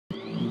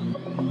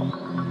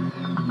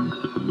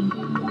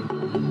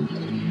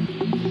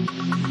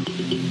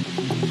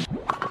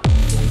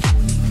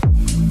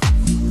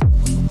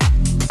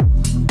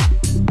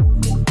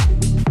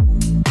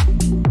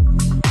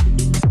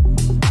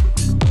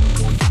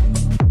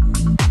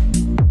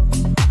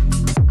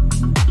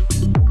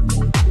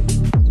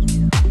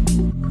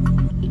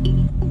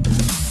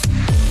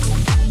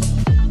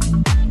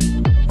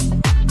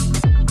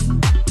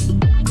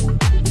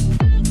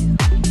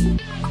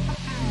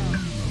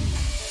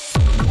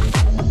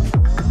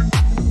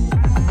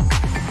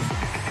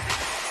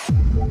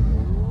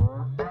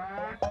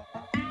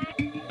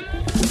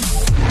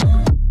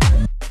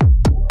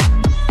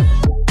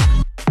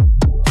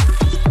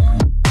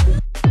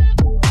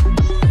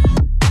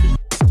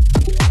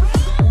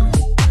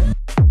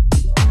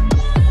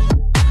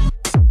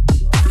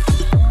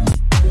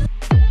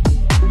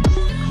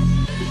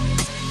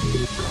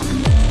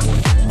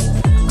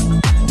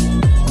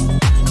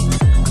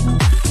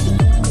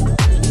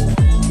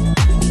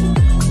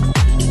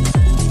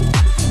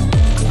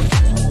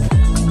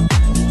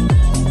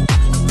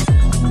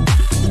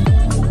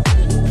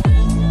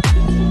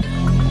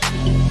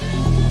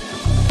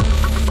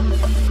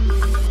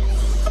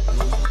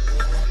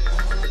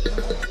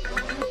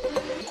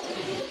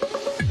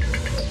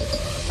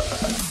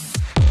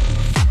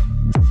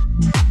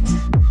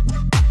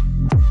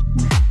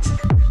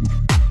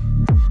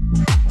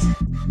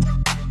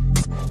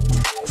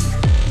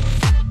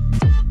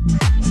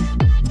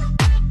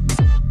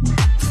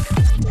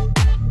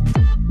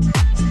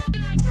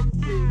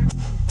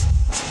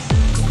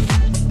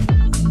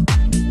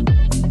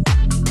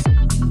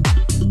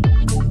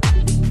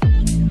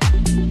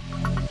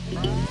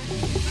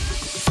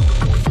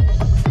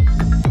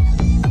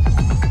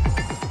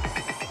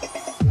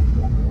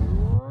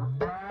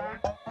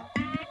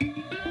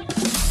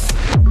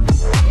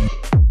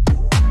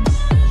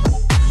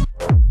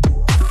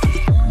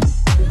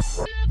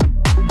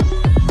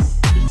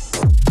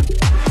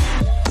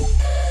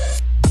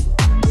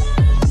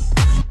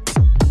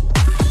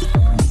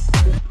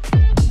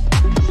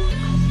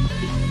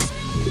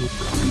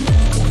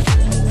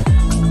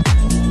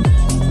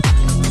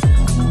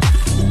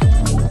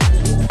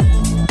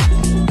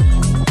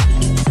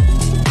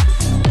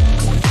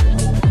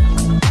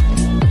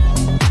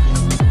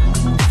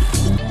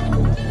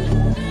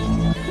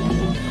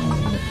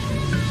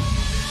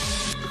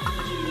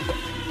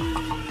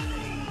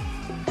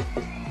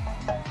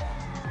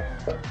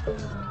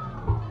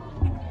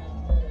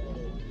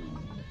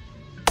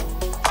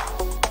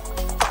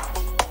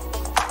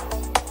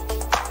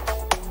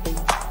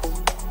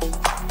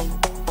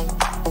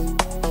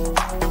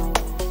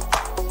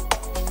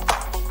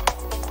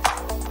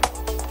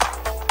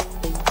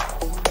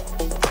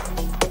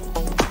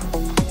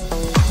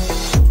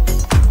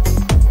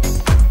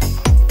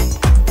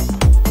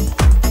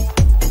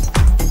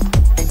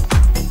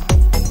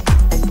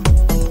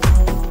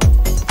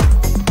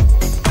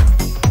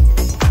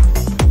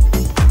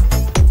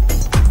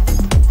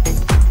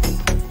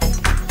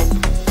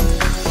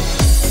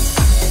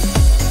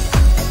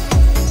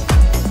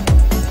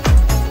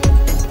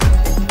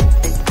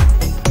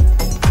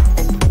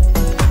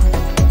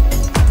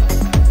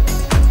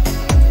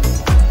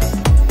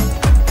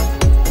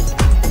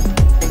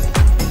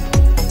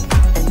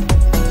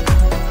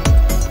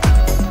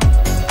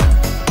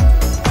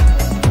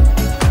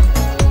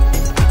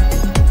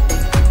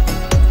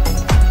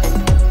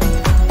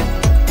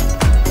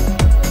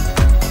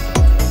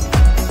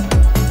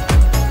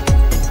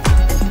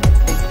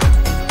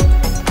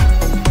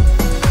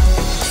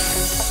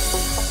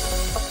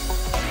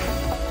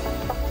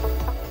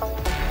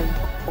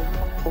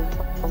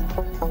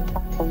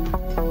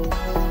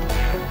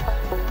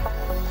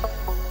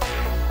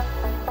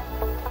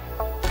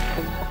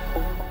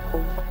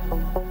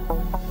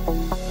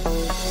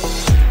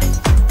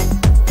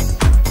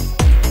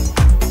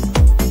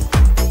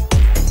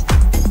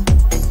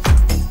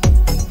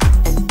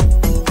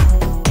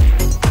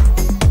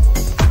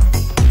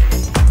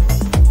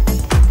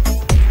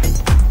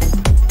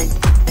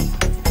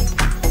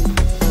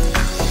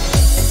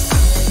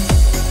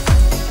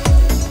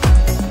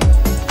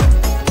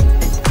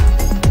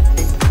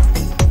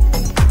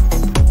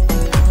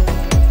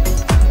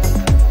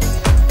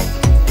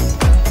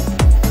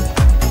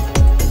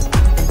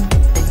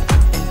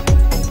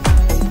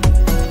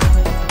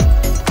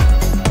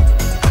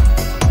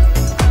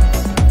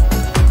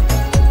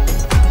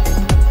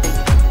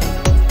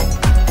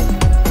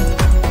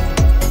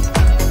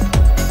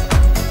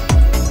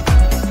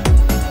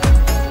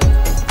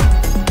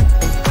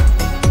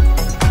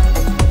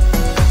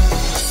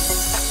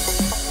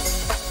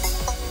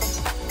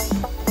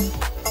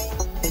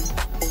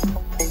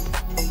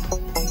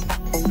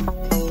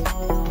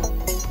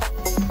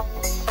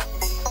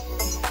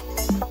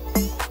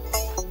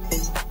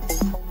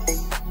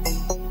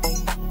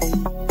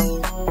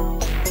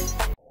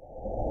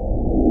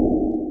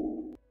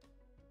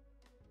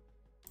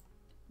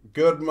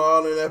Good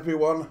morning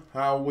everyone,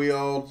 how we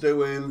all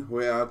doing?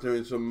 We are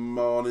doing some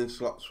morning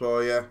slots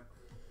for you.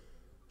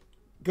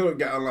 Couldn't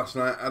get on last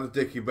night, had a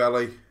dicky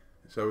belly,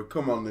 So we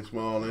come on this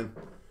morning.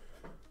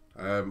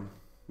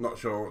 Not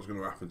sure what's going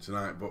to happen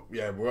tonight, but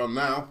yeah, we're on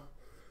now.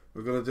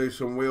 We're going to do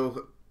some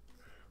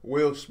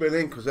wheel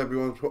spinning because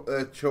everyone's put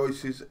their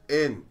choices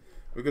in.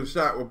 We're going to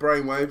start with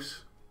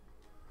brainwaves.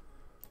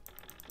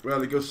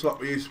 Really good slot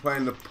we used to play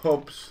in the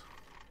pubs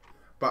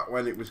back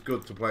when it was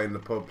good to play in the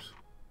pubs.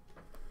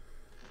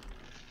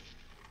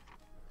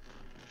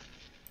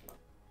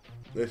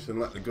 This and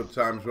Let the Good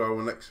Times Roll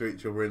were next to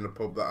each other in the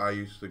pub that I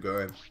used to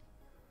go in.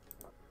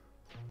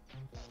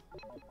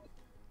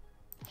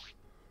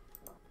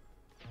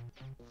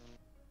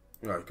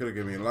 Right, you could have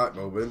given me a light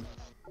bulb in.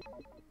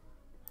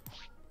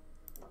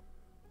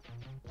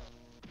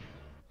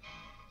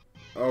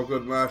 Oh,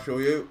 good,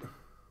 Marshall, you.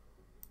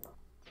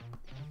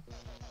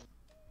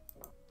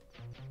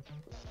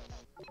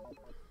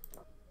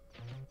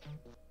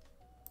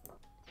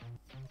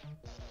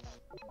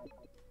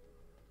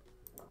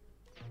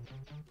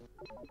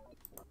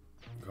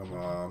 Come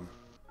on.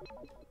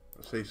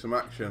 Let's see some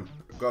action.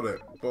 Got it.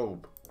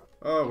 Bulb.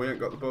 Oh, we ain't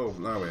got the bulb.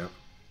 Now we have.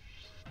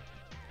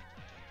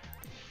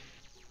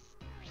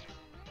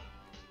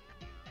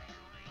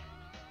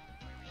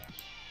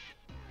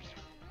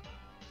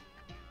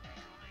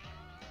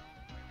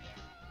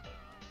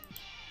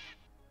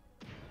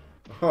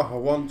 Oh, I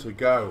want to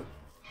go.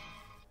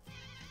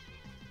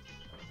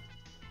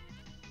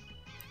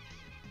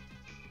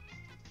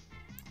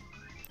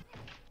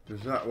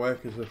 Does that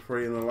work as a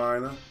free and a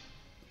liner?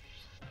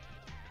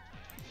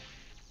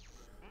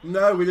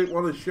 No, we didn't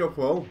want to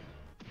shuffle.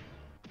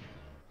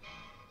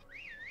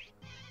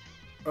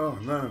 Oh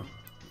no.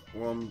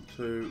 1,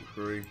 2,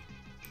 3.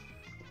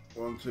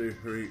 1, 2,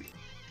 3. 1,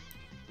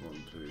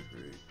 2, 3.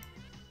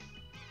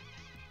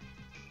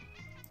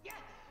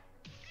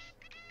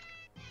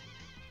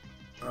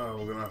 Oh,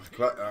 we're gonna have to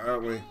collect that,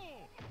 aren't we?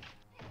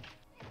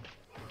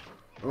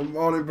 Good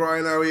morning,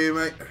 Brian. How are you,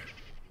 mate?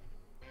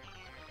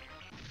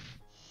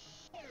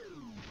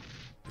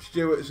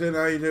 Stuart's in.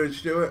 How you doing,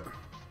 Stuart?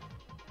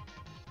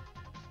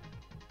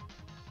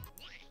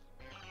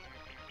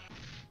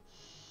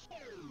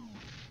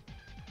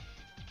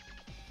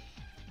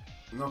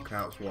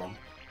 Knockouts one.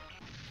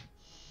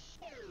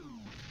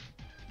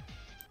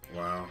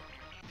 Wow.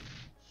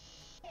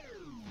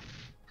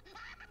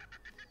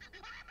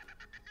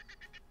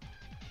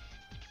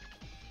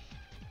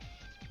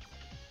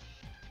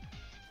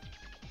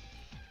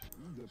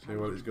 See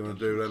what it's going to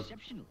do then.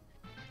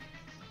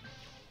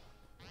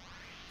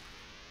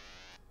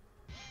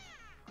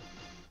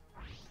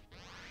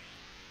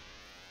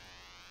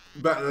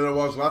 Better than I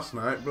was last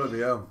night,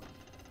 bloody hell.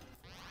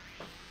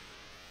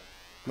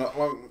 Not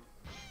long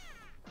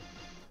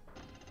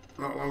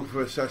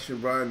for a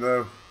session, Brian,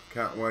 though.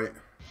 Can't wait.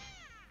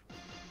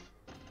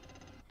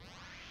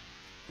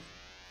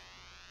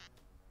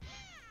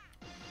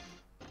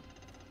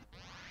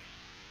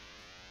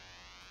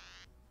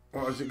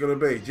 What is it going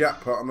to be?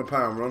 Jackpot on the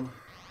pound run?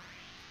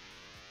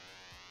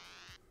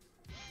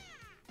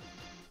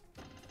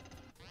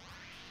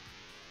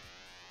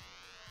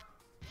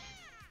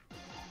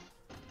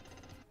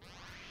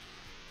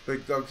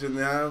 Big dogs in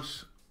the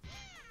house.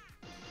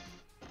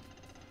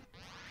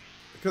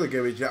 Could have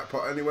given me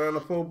jackpot anywhere on a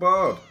full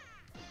board.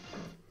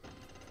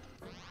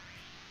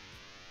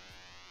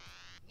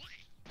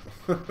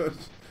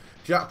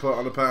 Jackpot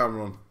on a pound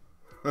run.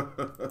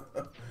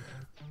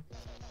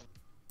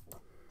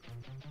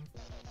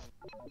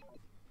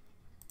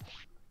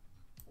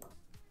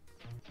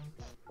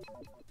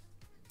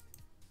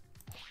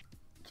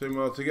 Two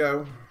more to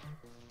go.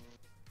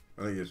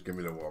 I think you just give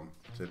me the one.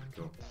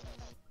 Typical.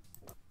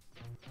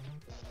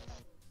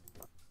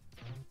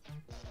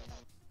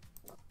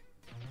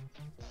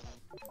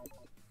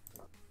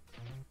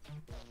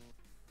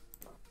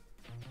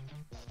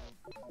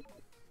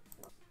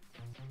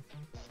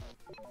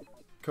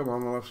 Come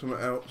on, we'll have something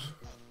else.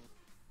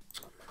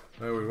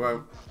 No, we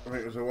won't. I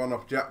think there's a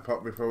one-off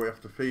jackpot before we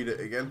have to feed it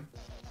again.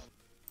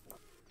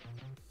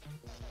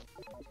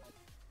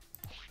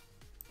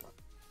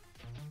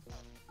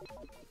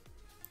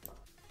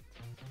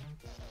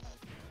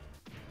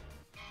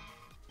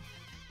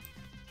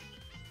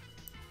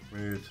 We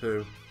need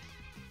two.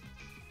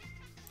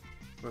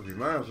 Bloody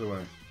miles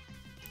away.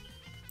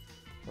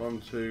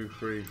 1, 2,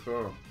 3,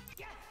 4.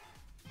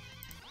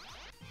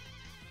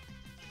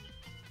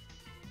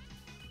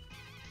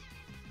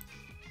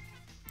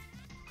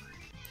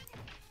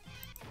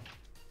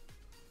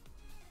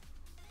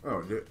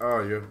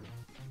 Oh, you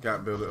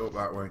can't build it up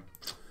that way.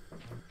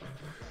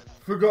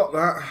 Forgot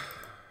that.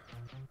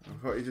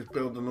 I thought you just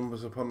build the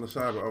numbers up on the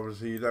side, but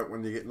obviously you don't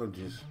when you get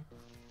nudges.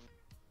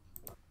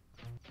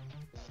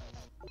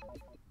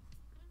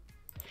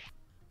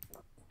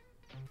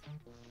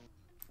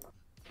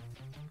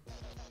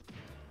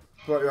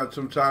 Thought you had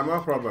some time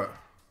off, Robert.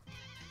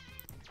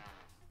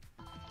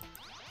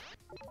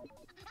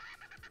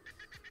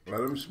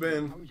 Let him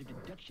spin.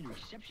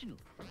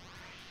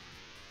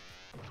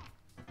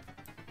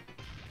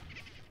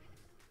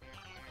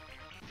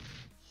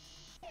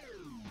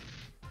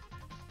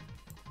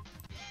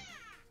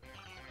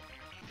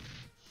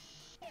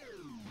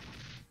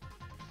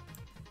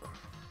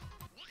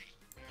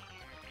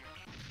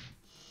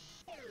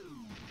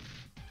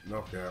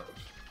 Knockouts.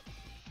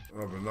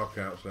 I'll have a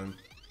knockouts then.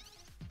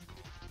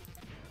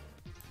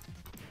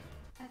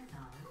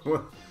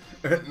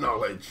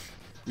 Acknowledge.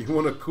 You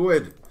want a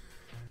quid?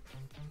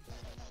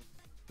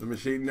 The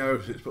machine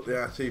knows it's put the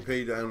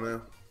RTP down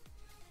now.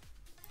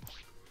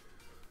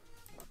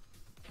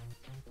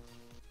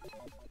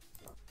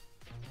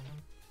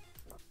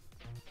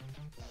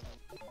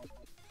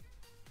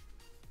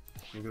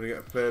 We're going to get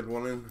a third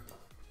one in.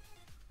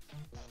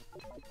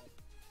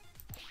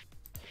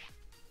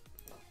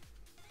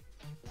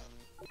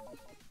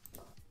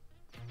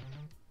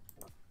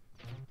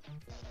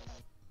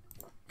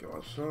 Go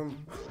on,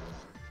 son.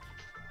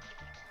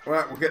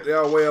 Right, we'll get the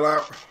old wheel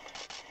out.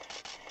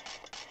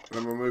 And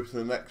then we'll move to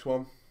the next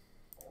one.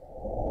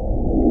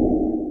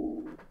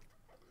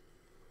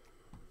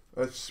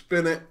 Let's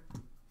spin it.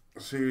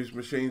 See whose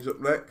machine's up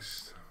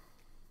next.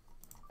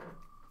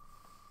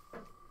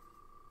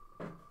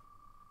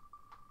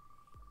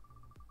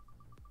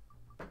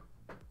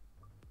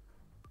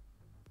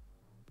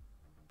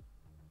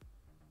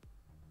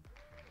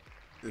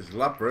 There's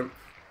Labyrinth.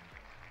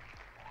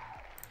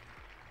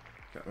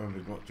 Can't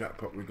remember what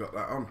jackpot we got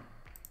that on.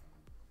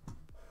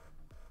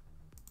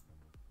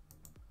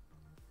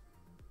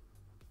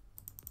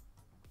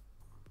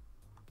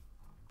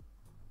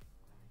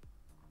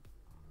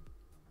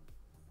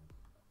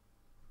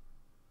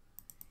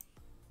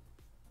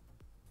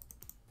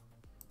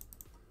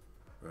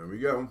 There we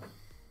go.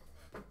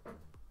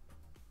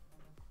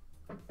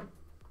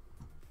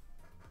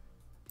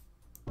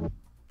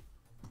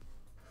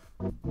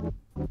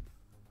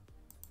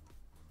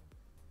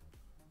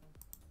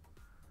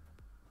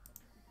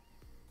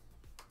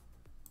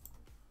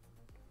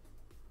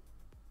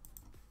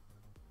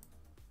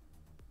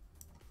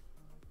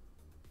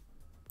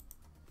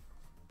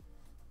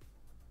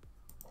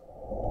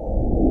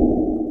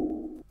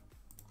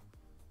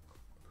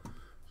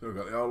 So we've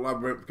got the old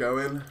Labyrinth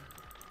going.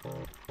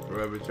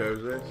 Whoever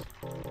chose this.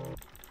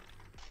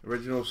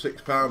 Original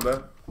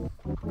 £6.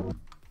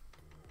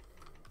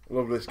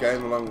 Love this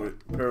game along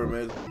with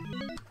Pyramid.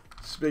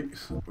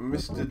 Speaks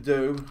Mr.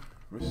 Do.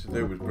 Mr.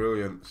 Do was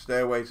brilliant.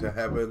 Stairway to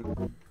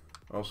Heaven.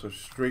 Also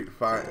Street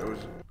Fighter was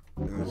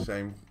in the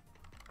same.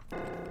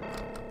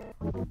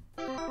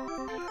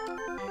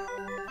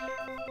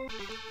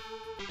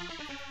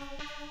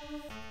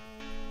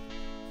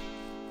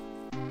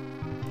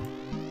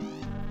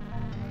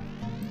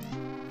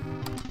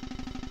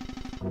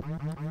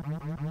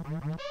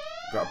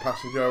 Got a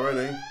passenger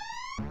already.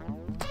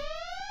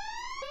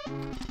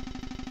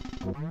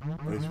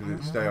 At least we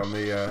didn't stay on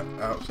the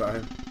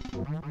outside.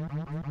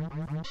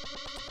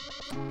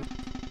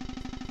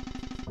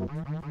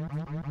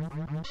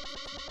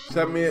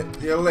 Send me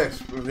your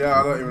list. Yeah,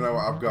 I don't even know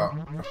what I've got.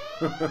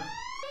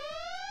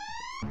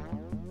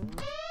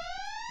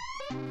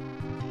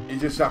 You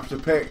just have to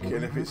pick,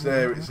 and if it's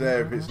there, it's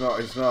there. If it's not,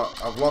 it's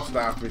not. I've lost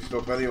half my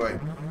stuff anyway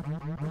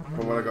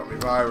from when I got my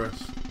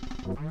virus.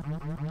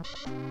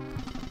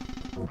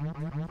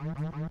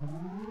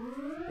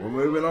 We're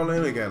moving on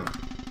in again.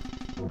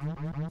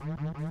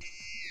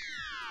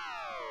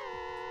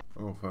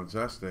 Oh,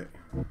 fantastic.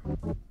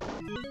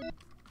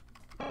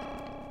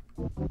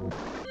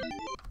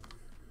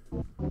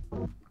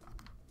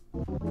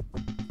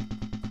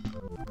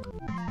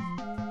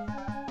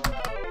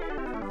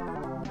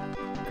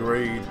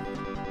 Greed.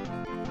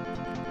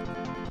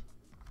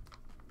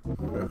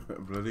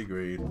 Bloody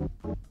greed.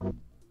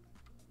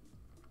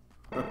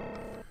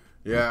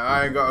 Yeah,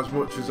 I ain't got as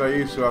much as I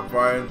used to have,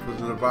 Brian,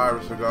 because of the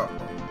virus I got.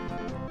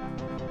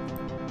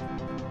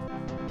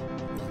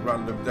 Just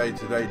random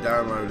day-to-day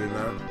downloading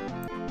now.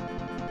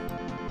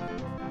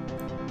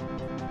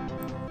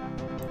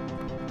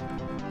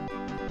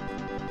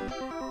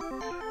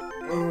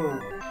 Oh.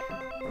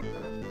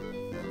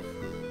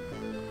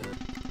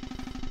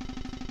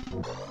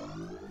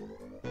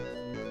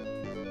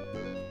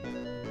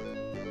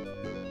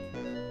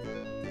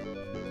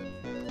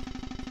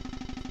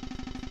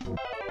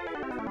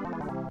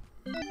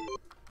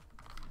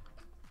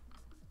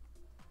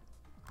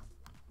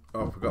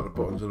 Oh, I forgot the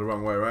buttons are the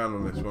wrong way around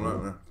on this one,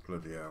 aren't they?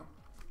 Bloody hell.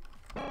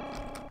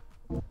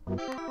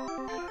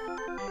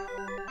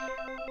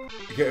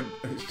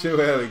 It's too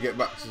early to get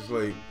back to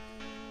sleep.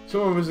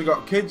 Some of us have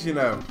got kids, you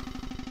know.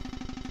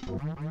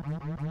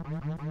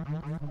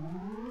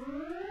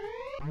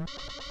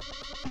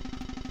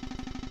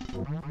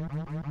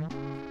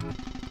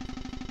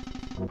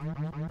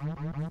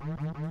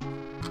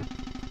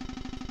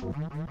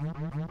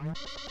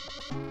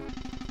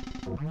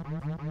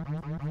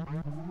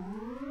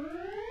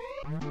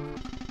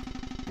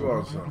 Go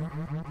on, son.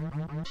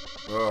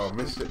 Oh,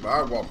 missed it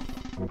by one.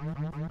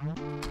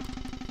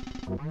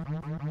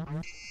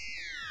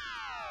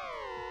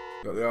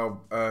 Got the old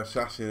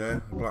sassy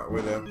there, Black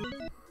Widow.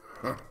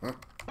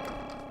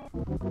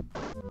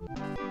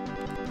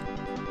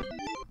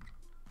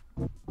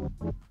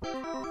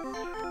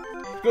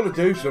 It's got to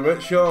do something,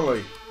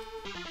 surely.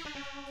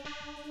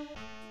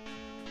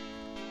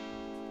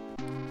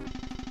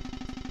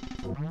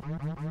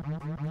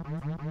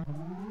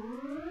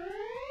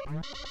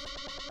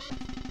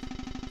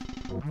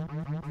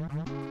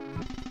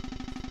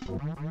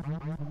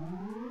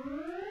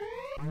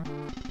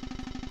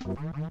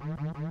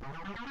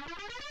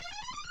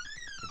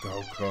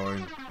 Gold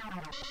coin.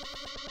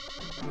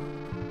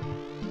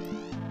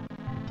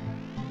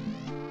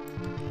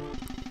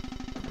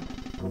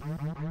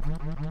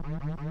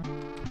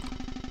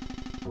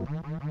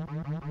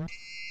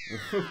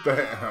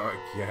 Bet out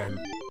again.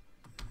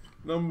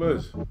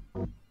 Numbers.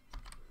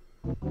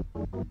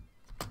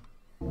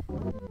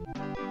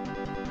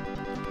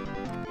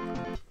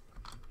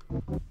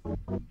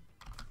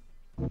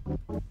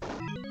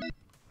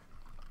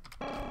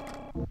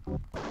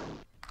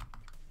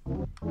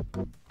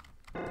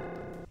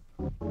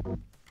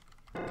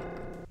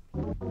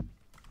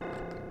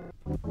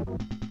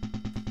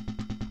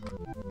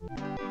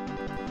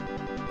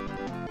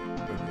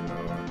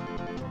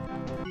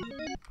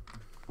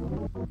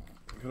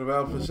 Could have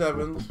held for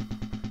sevens.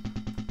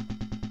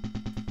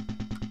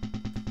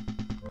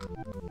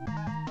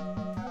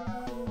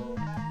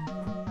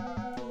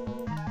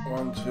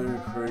 One, two,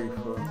 three,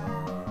 four.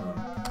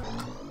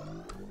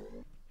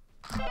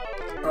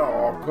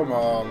 Oh, come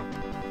on.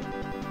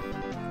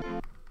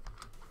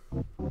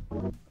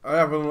 I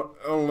have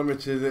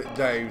unlimited at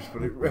Dave's,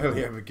 but it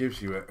rarely ever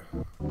gives you it.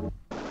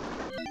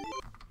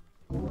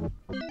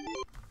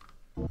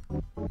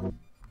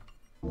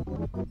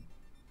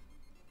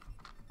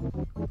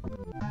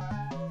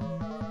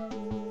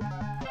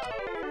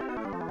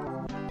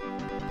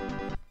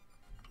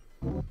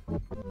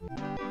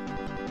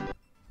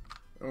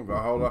 I've got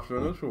a hold after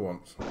another for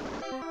once.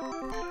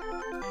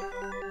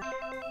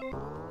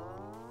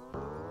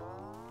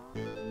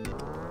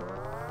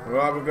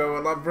 We'll have a go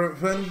at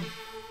Labyrinth then.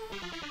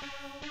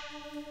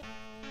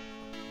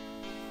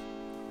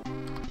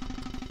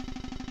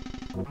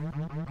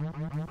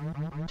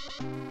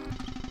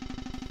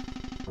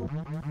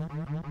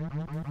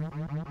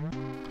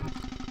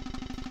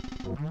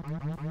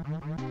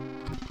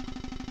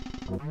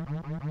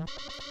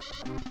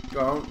 Go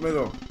on,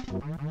 middle.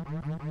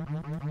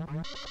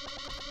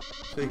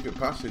 Secret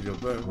passage will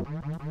do.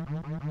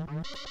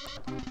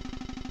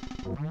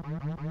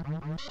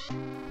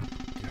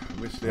 Yeah,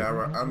 missed the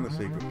arrow and the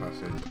secret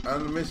passage.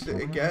 And missed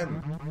it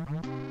again.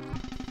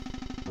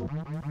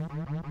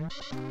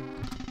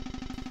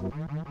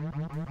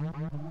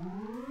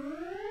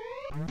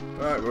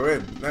 Right, we're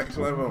in. Next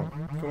level.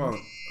 Come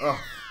on. Oh,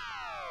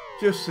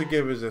 just to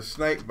give us a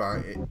snake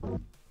bite, it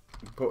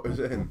put us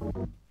in.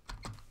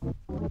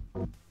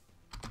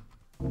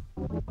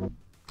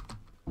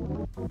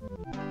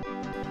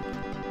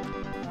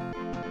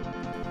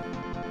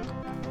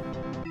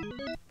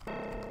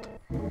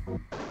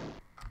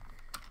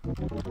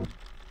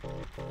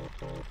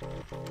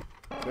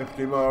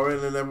 $50 more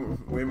in and then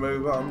we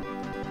move on.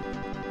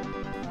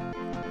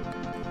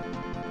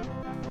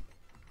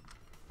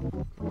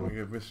 We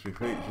give mystery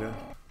feature.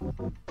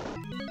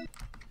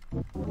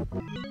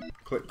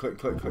 Click, click,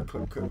 click, click,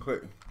 click, click,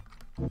 click.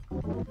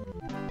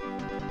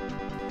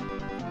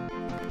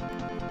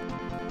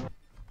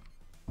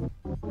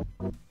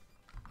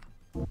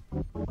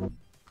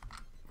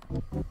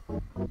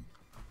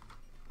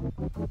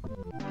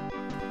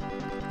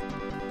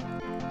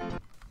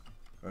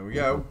 There we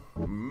go.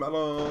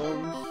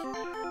 Melons.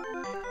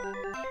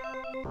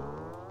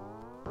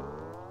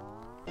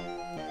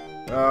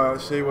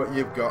 Let's see what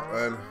you've got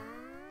then.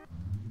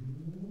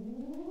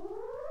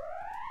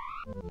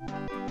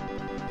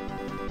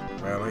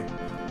 Really?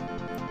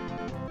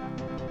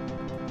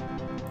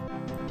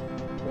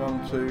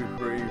 1, 2,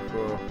 3,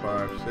 4,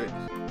 5, 6,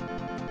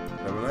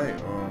 7,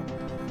 8. Well,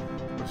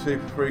 let's see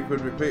if £3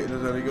 repeated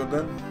is any good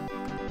then.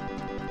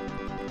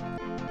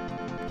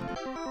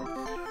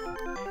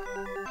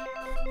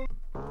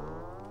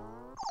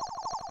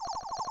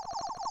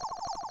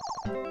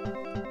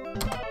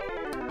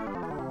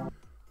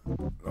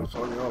 That's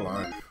on your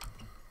life.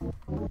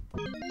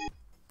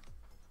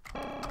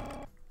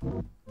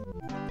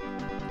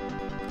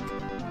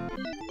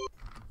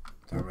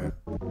 Damn it.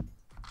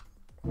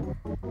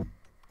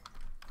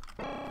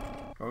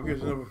 I'll give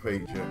us another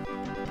feature.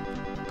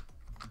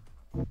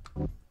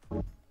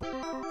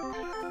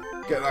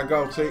 Get that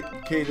gold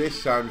key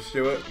this time,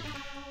 Stuart.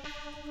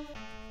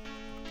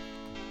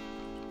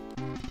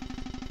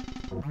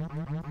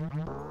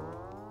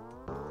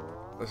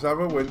 Let's have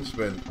a wind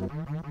spin.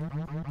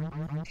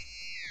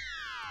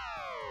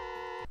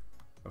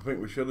 I think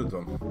we should have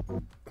done.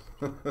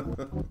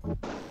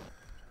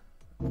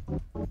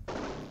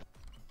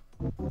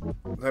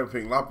 I don't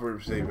think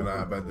Labyrinth's even out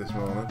of bed this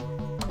morning.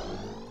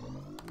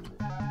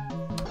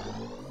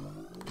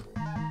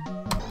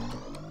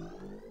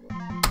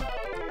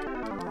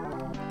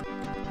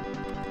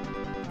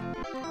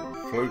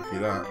 Fluky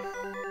that.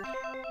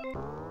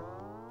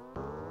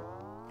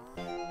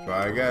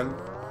 Try again.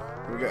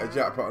 Can we get a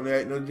jackpot on the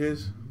 8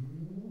 nudges?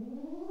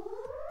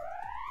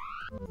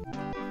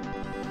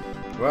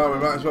 Well, we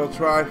might as well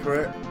try for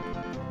it.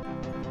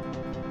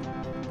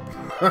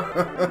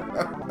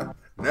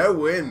 No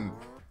win.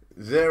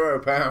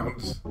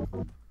 £0.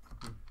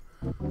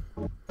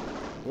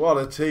 What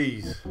a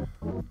tease.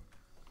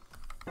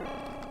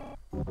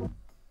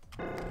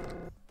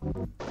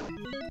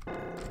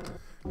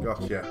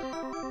 Gotcha.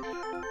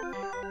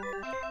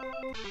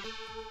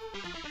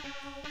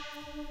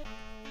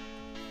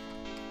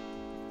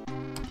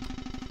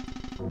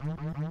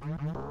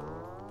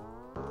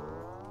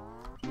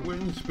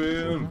 Wind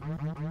spin.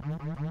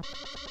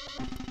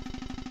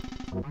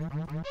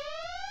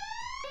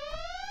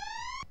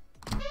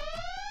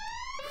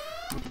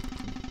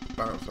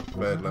 Bounce off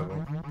third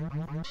level.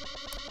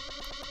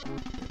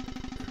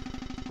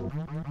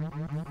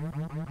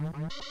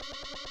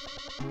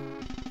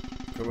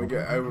 Can we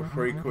get over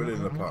 £3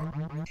 in the pot?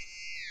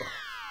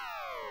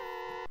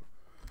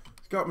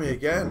 It's got me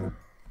again.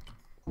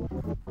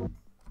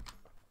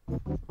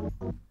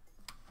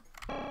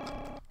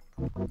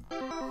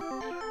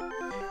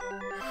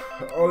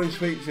 All these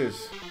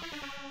features,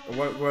 I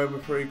won't go over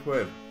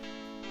 £3.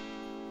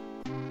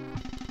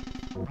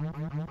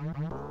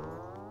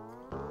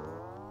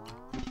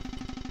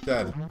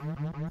 Dead.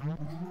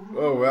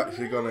 Oh, we're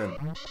actually gone in.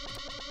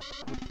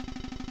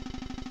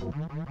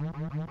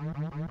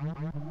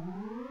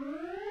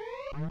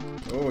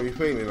 Oh, you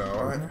feeling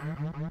alright?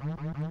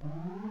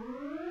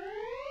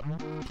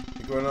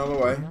 You going all the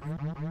way?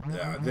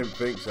 Yeah, I didn't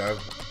think so.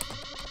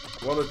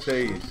 What a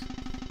tease.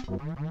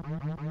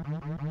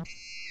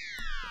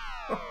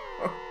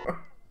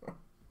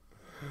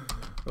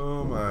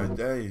 Oh my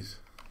days.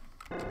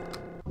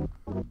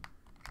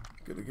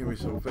 Gonna give me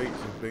some feet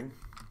something.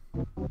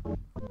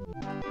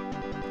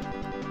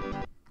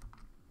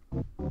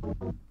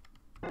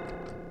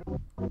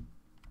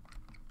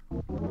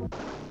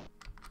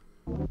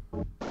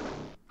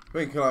 I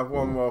think I'll have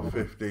one more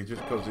 50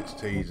 just because it's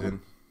teasing.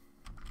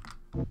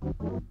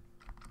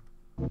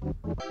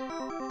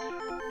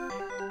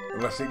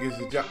 Unless it gives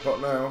the jackpot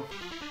now.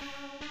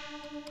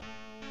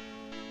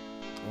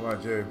 Well, I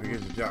do. If it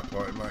gives the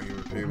jackpot, it might give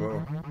a few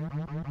more.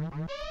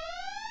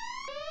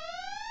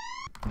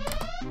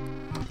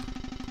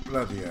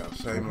 Bloody hell,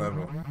 same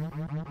level.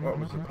 What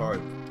was the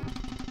point?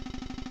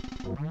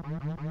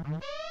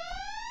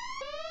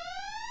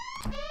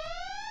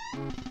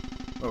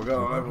 Oh, we got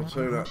a level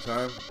 2 that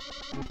time.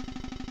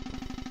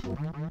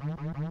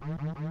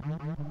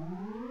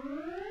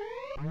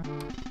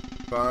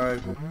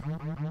 Five.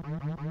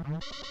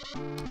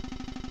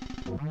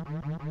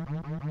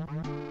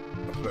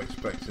 I was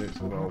expecting it to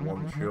go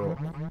one short.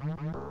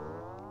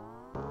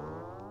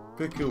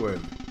 Pick a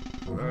win.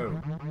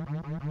 No.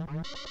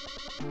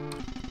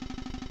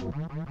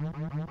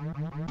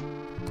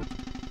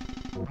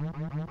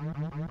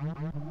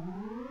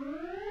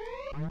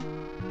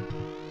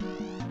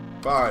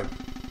 Five.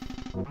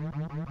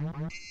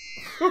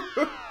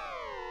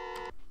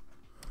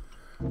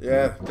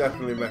 Yeah,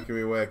 definitely making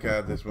me work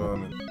hard this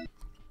morning.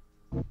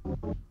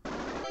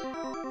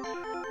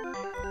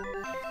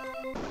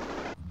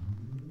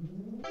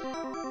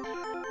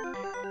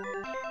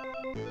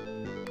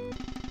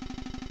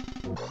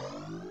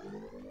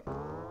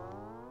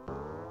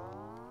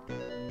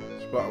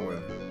 Spot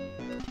win.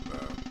 No.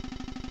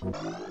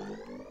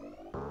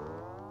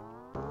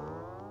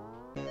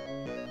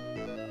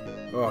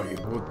 Oh, you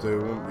would do,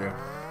 wouldn't you?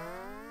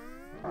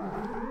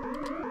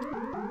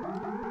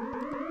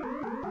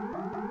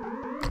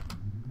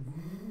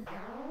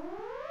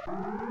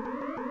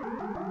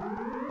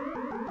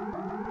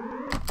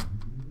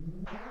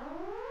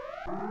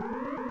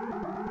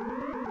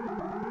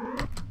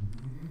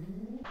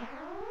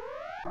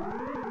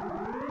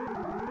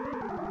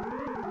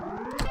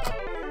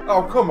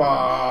 Oh, come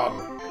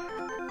on!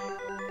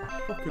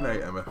 Fucking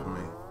hate MF for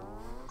me.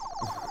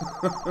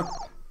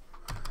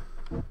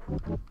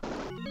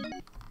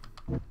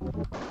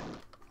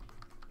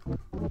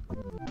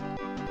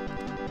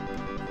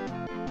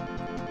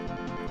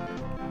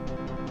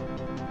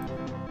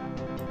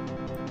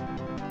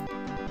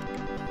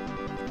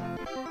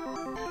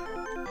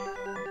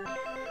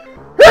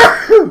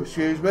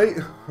 Excuse me.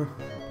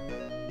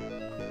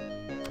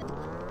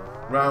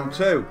 Round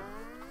 2.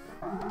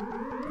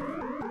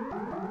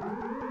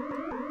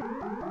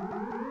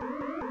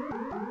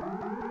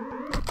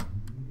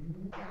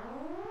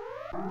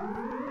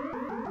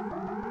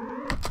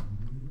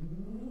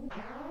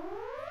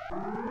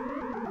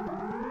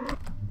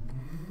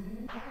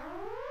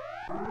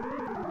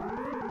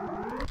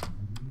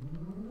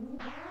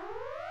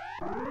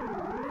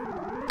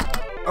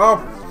 Oh!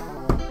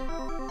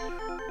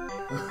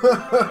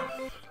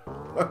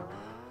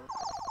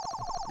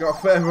 Got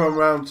a favour on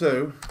round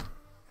 2.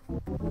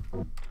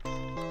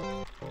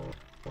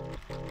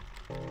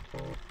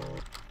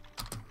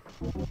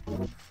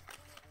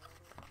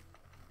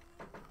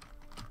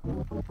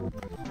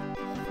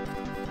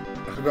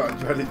 I've got a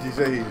dreaded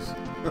disease.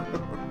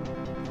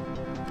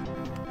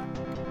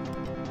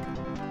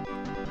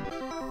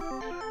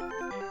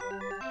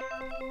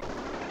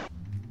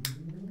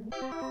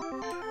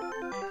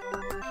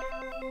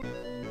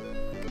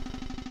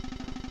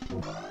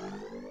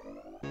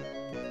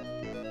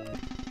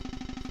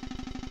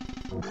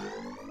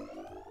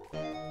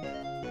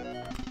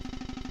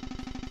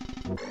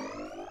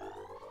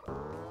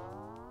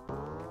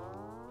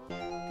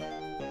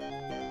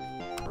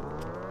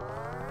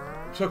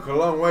 Took a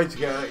long way to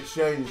get an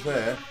exchange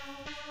there.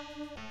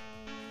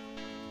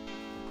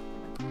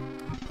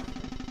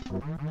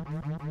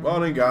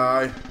 Morning,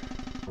 guy.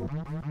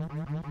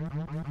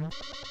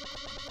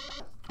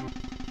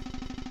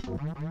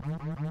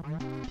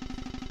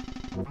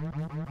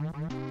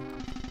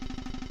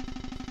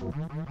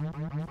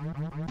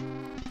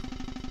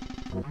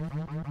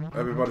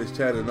 Everybody's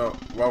turning up,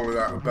 rolling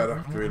out of bed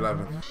after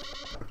 11.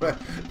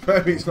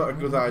 Maybe it's not a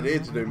good idea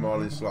to do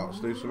morning slots,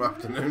 do some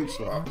afternoon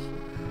slots.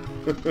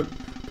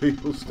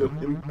 People still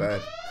in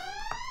bed.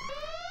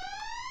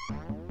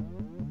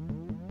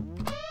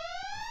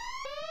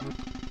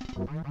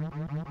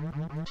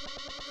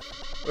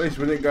 At least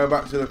we didn't go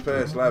back to the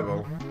first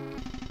level.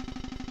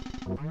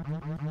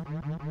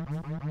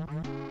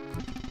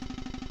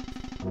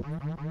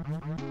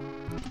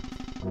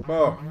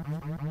 Oh.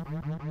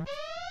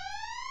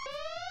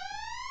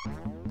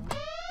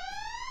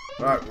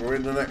 Right, we're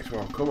in the next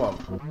one. Come on.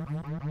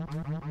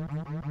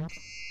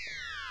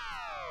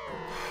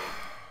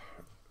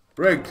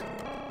 Rigged.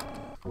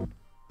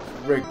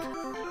 Rigged.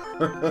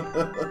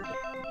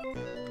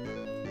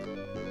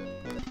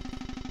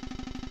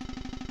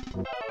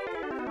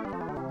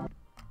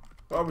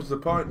 What was the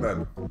point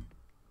then?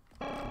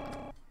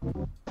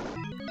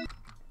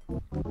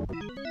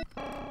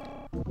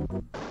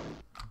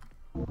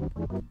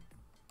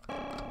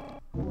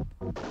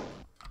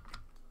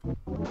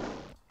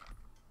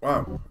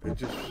 Wow,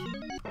 it's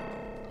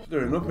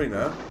doing nothing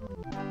now.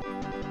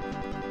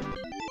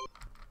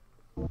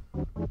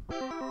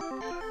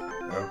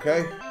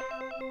 Okay.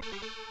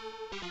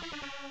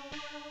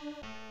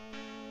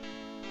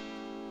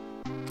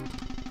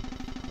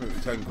 I think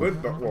the 10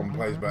 quid, but one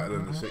plays better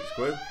than the 6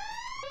 quid.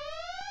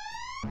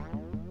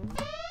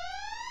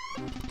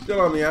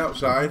 Still on the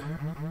outside.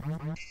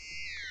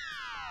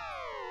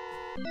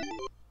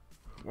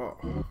 What?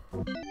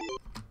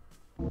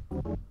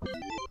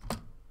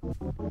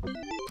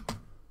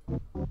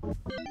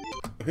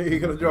 Are you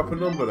going to drop a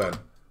number then?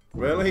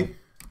 Really?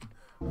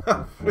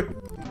 Oh,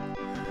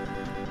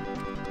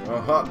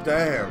 hot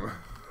damn.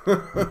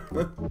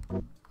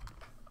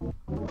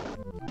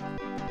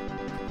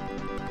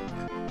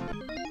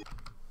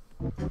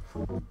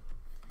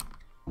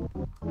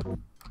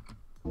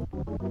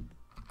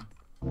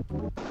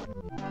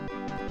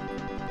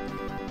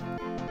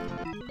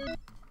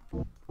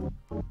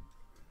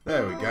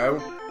 There we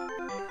go.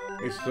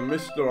 It's the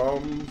Mr.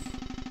 On's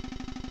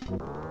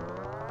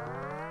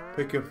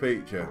pick a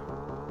feature.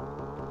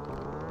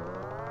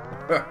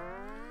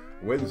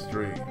 Win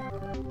streak.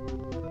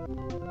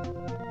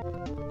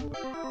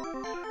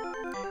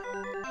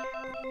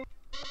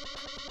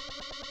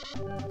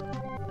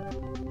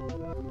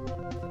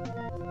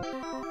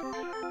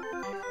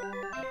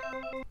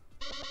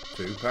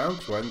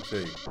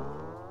 £2.20.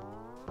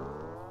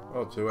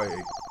 Oh,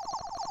 280.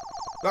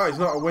 That is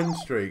not a win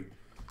streak.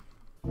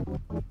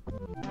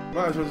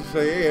 Might as well just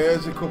say,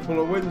 here's a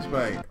couple of wins,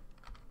 mate.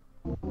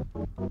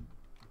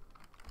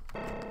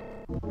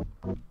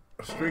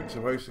 A streak's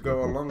supposed to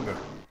go on longer.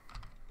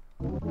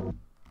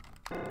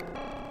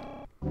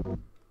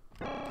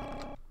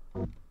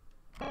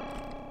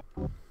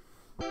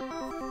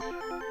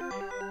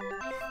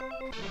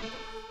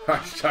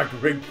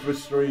 Hashtag rigged for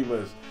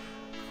streamers.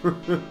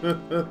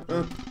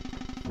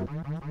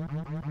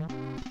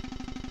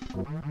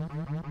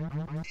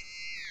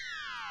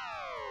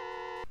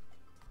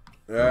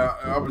 Yeah,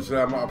 obviously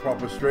I'm not a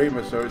proper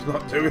streamer, so it's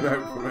not doing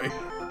that for me.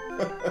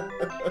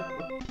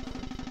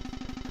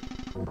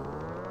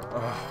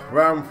 Oh,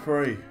 round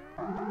 3.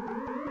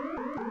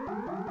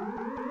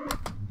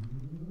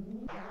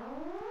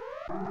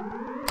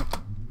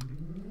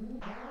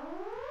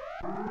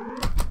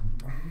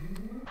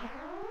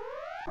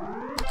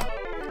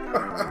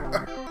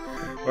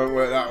 Won't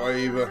work that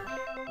way either.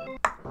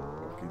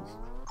 Fucking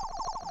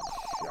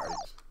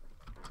shite.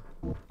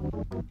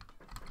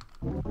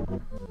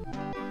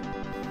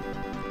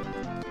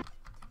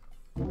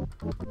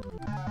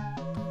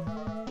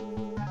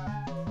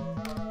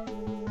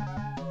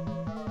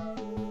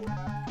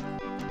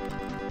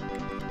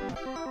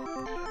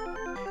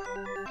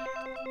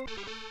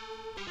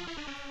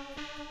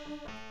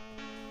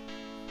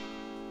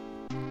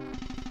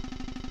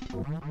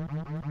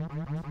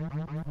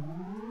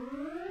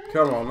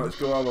 Come on, let's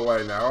go all the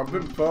way now. I've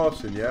been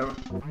forcing you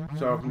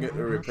so I can get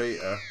the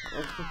repeater.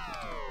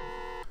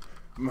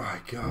 My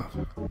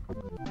God.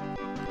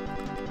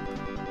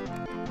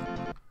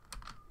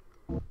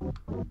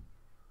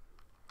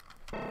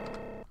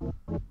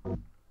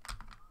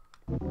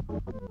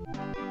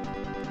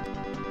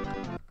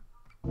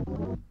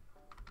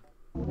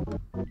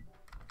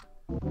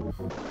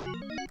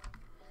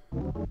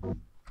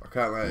 I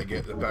can't let it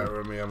get the better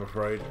of me, I'm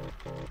afraid.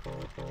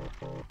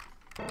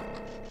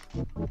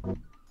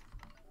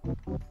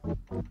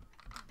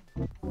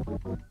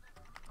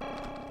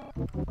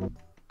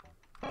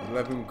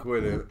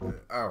 £11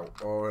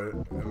 out,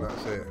 and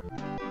that's it.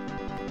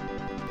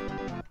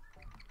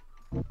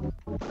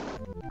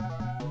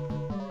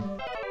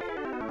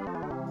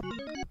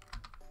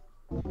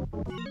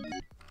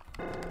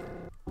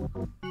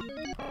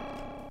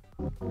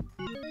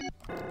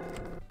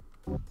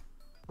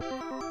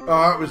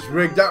 Oh, that was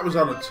rigged. That was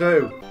on a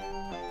 2.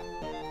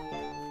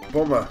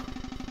 Bummer.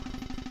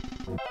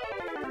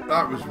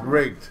 That was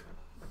rigged.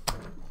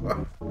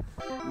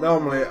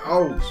 Normally it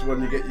holds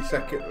when you get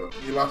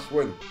your last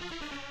win.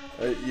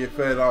 Your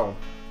third hole.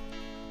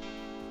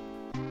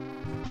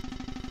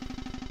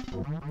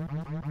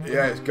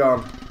 Yeah, it's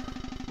gone.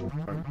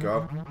 Thank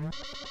God.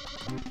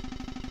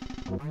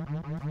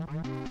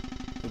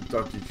 A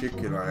dodgy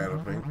chicken I had,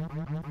 I think.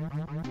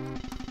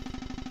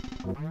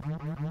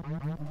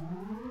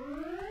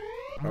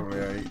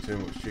 Probably I eat too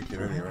much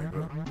chicken anyway,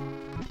 but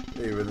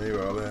even you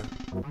are there.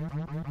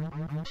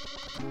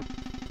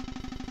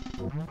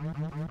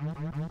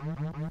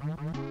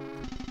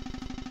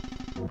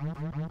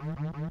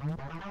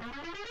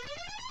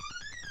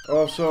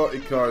 All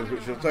sorted coins,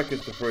 which will take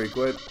us to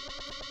 £3.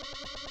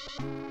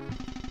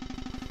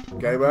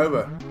 Game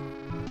over.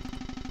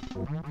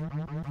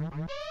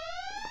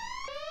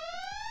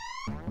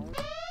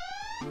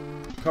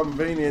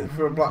 Convenient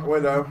for a Black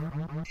Widow.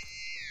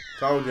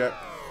 Told you.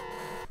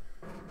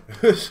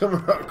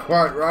 Something not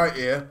quite right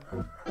here.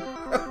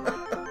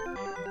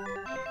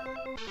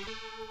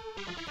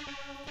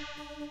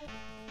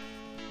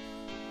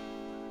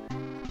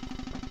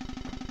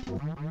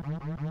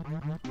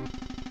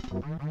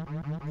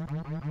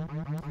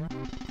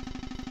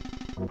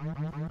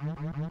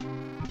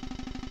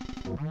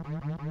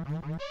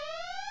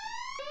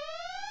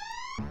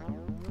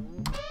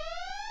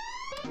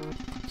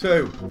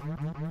 Two,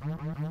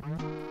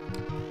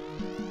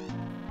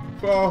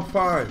 4,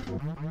 5.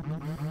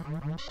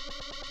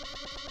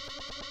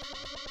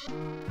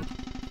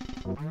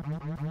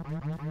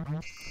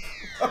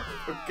 Oh,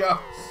 for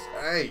God's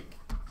sake!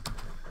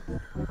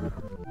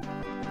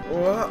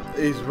 What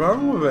is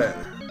wrong with it?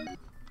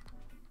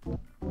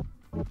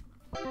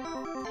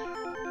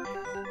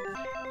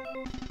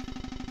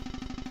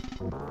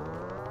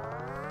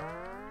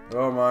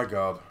 Oh my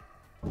God.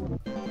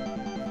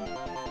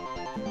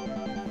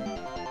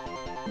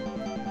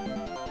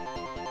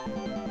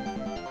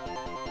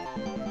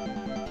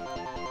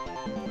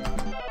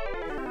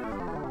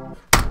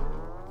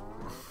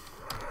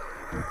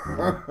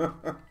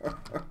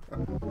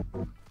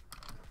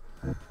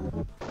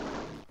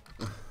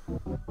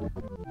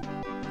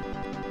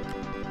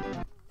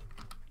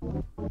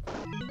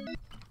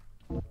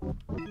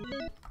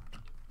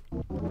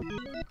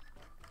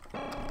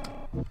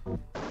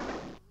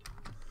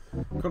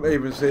 Couldn't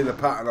even see the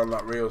pattern on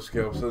that reel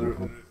skill, so there's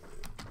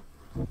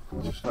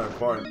just no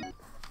point.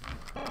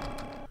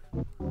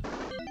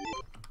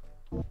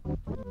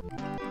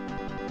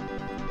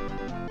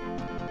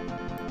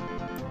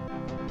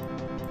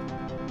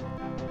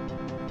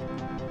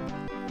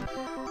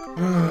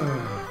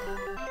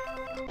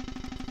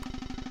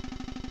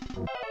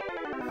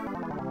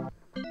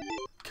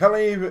 Can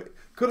I even?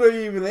 Could I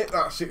even hit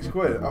that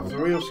 £6 off the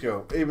reel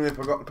skill, even if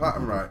I got the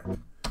pattern right?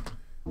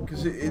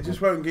 Because it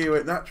just won't give you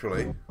it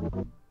naturally.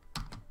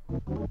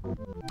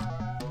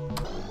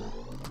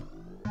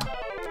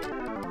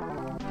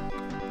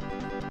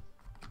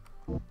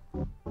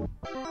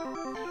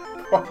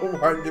 Proper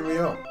winding me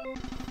up.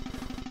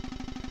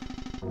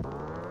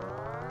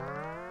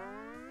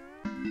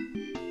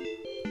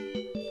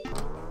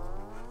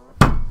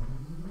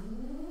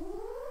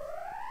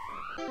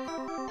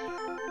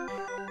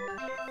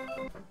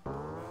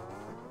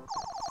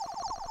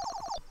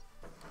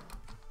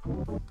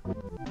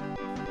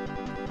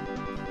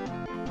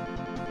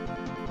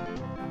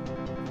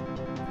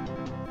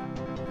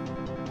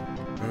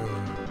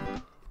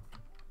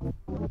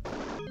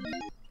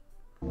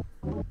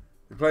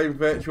 You're playing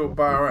Virtual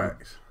Bar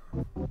X.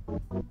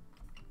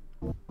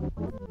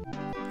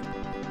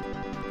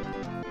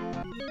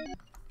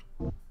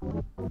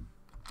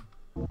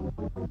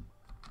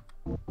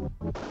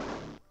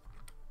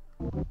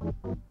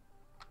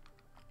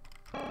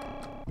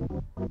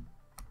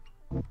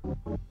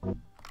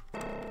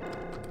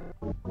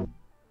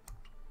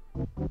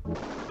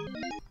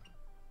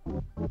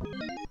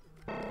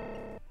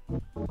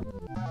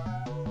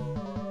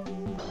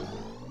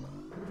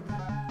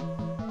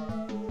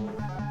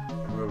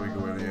 Where are we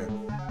going here?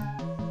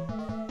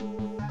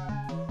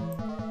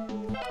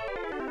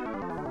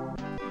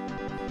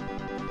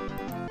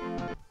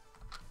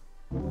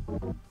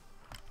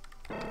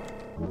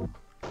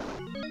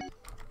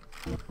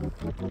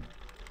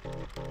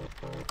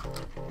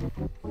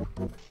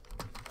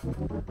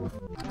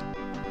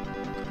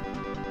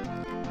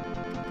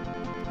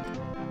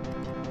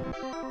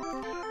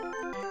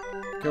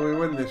 Can we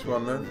win this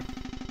one then?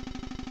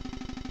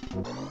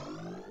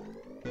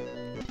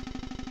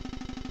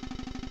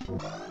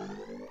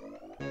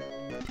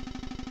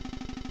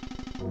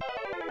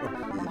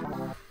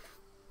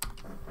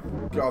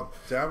 God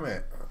damn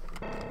it.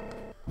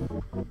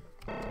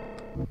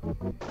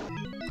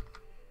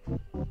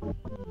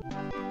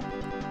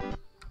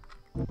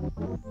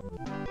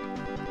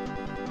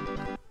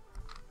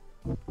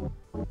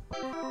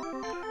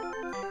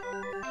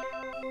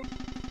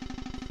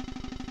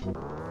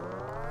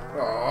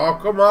 Oh,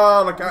 come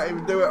on, I can't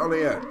even do it on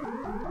here.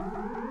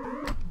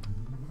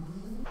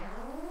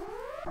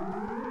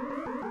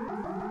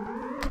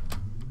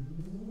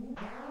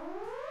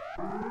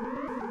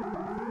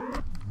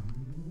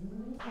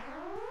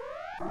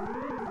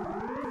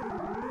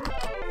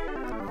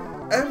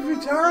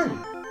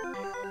 time.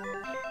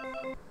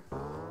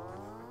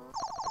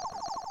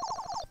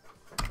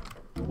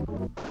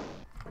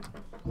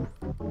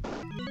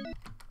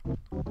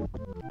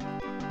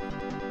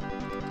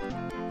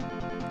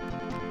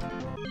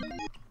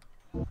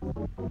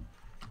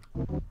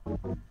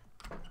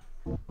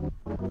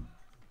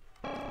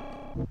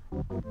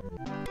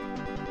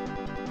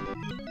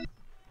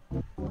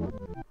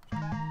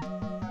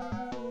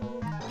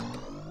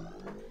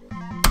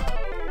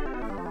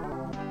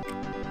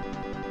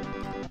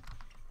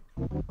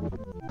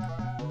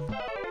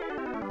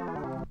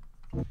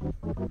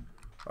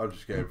 I'm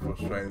just getting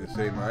frustrated to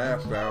see my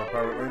ass now,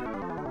 apparently.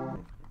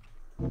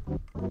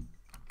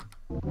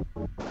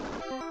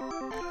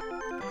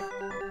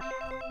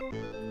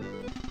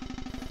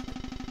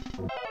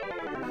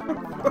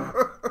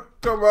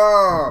 Come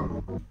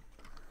on!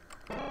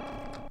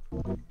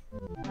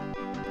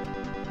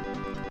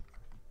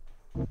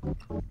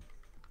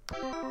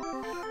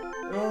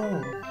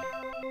 Oh.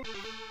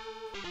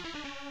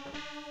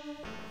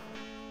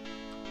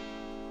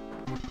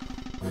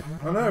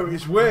 I know,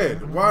 it's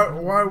weird.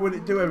 Why would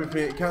it do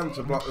everything it can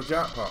to block the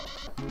jackpot?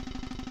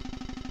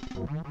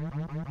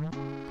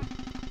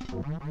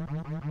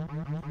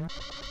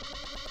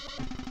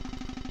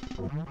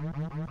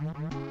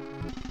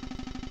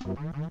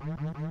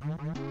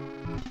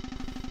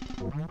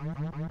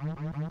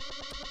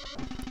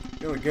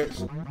 You're gonna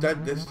get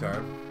dead this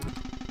time.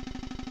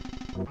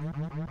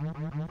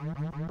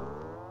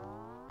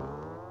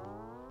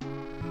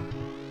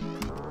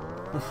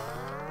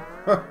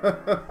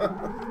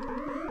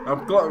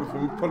 I've got him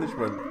from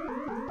punishment.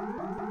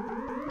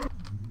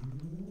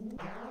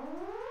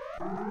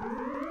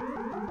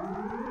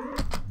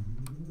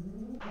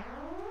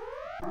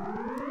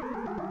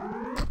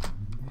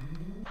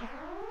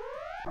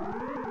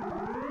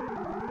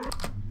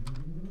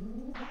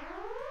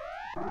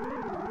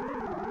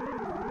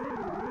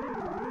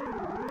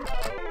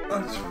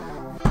 That's...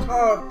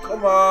 Oh,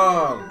 come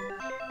on!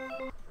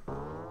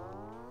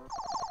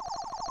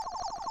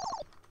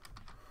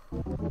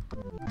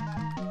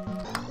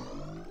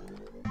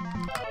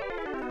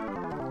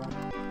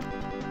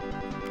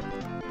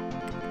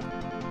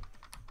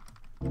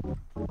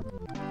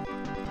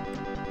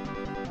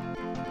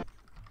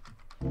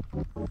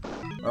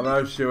 I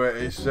know, Stuart,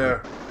 it's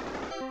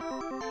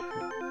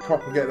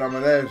proper getting on my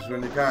nerves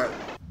when you can't,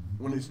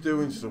 when it's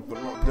doing stuff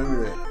but not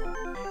doing it.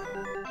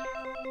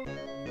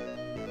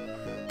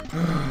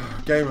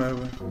 Game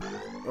over.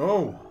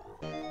 Oh,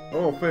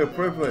 feel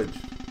privileged.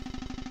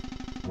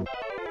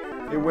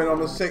 He went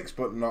on a 6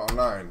 but not a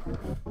 9.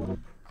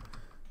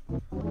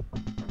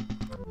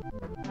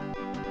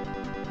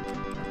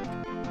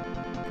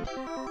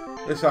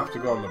 This have to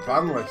go on the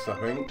ban list, I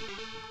think.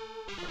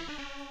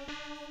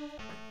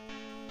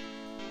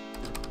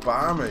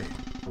 Barmy.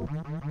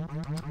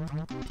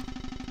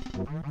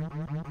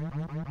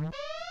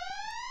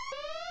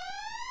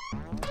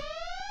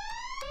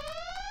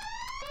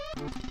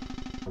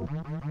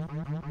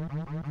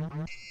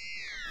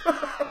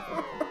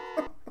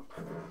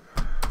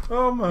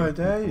 Oh my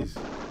days.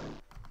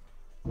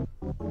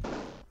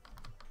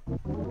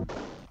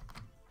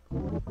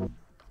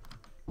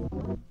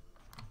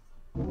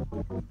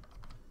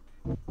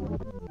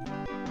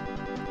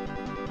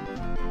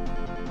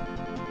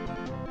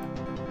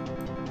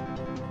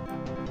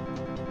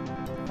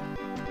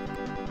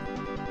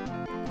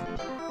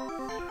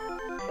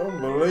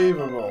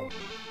 Unbelievable.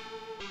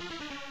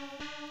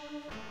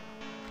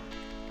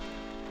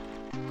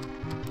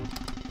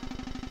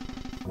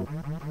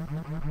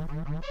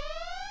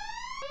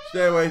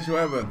 Stairway to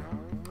heaven.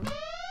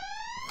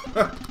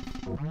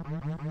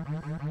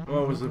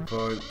 What was the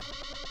point?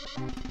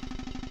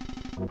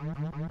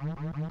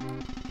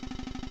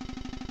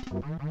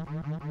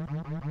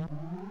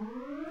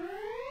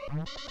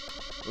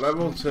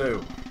 Level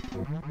 2.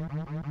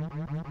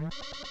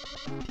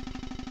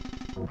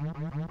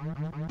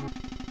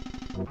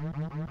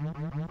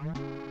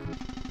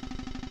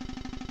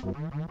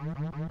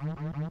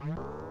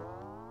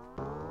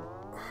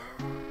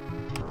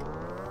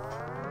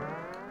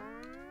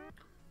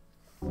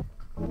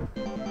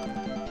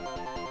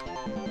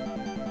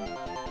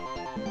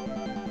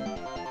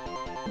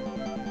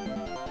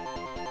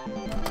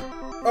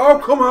 Oh,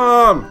 come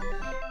on!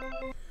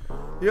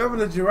 You're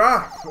having a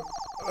giraffe.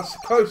 That's the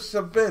closest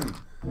I've been.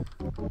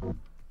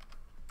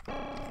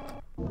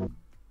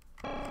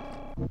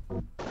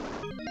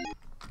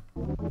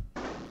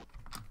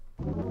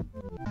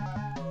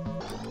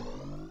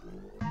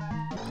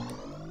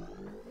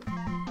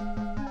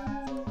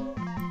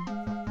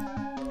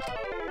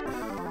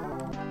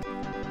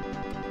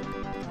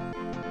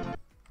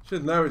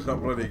 Should know it's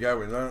not bloody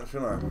going, don't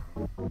should I?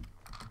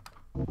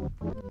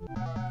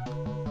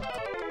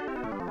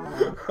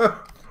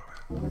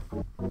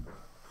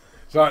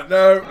 It's like,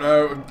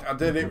 no, I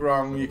did it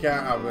wrong, you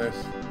can't have this.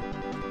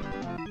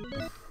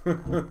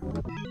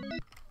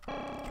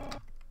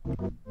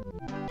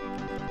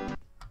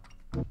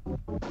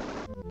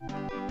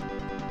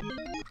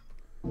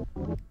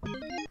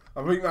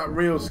 I think that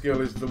real skill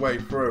is the way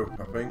through,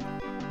 I think.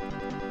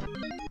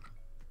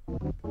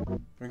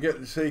 get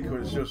the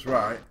sequence just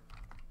right,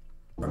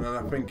 and then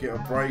I think it'll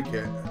break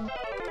it.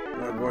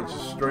 And it'll go into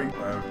street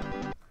mode.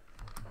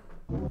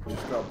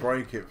 Just got to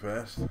break it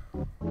first.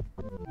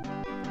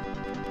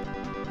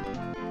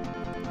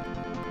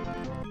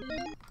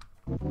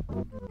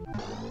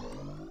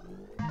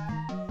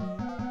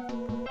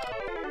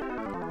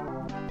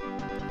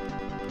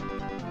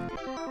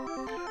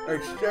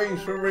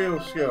 Exchange for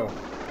real skill,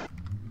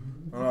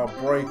 and I'll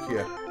break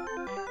you.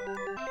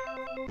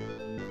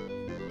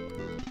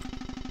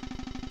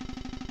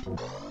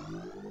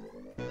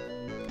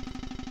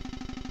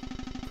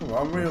 Come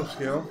on, real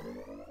skill.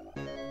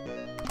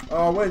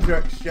 Oh, where's your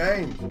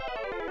exchange?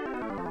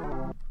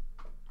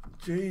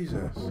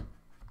 Jesus.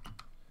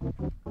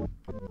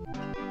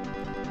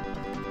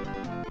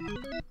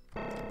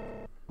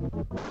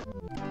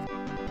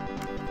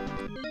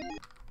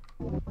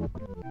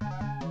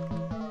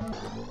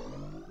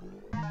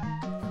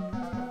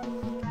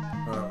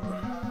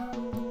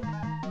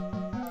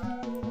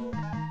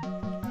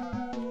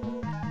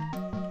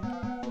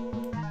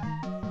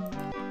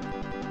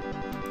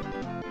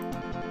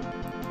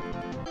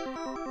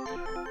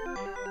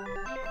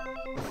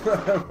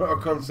 I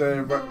can't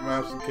say back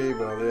mouse and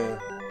keyboard, yeah.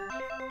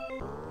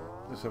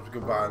 Just have to go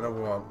buy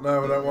another one.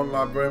 No, I don't want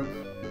labyrinth.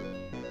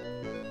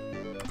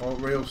 I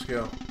want real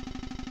skill.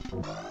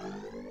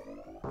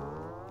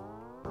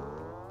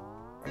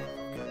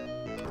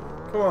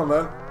 Come on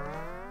then.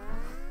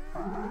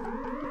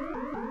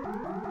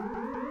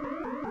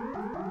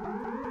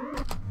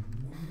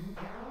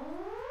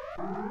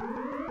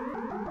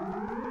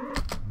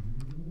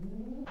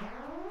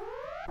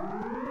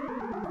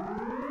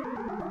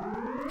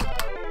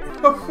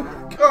 Oh, for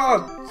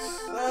God's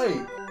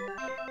sake!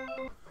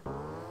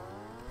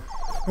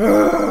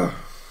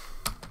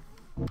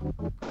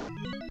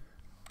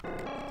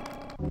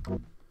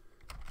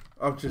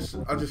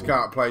 I just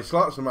can't play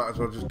slots. I might as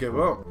well just give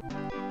up.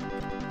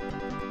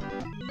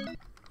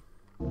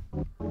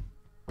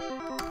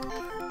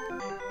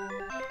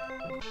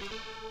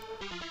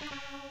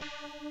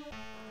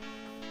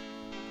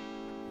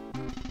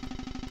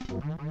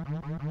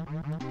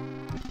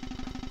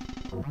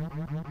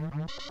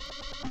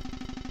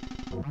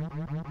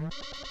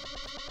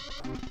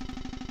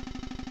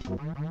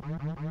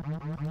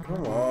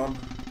 Come on,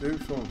 do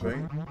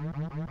something.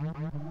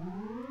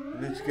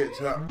 I need to get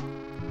to that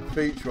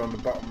feature on the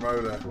bottom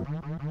row there.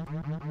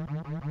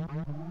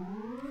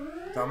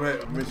 Damn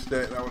it,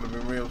 mistake, that would have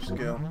been real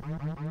skill.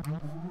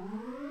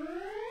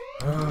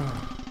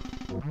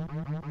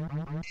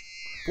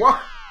 What?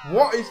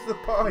 What is the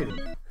point?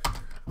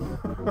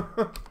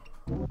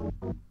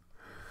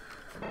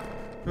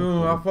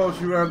 Oh, I thought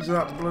she ran to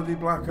that bloody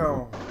black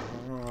hole.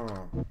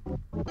 Oh.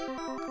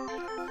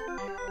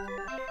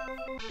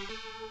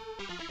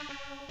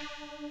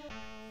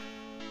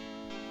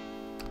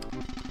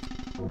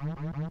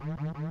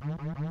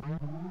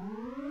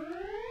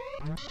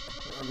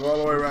 I'll go all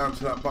the way around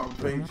to that bottom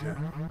feature.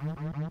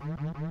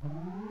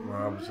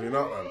 Well, obviously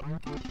not then.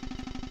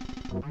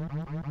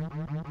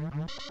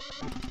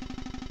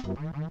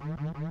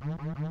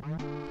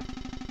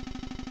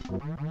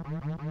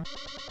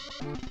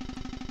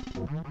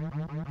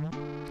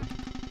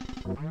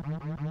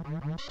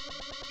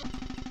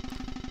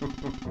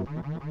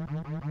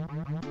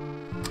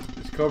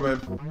 It's coming.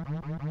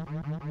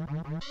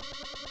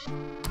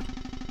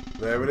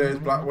 There it is,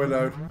 Black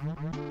Widowed.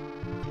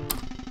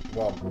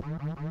 One.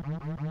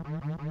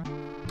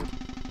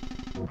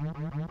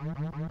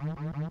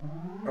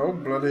 Oh,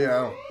 bloody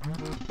hell.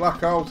 Black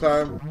hole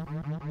time.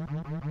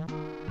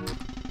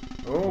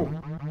 Oh.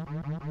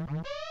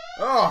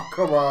 Oh,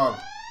 come on.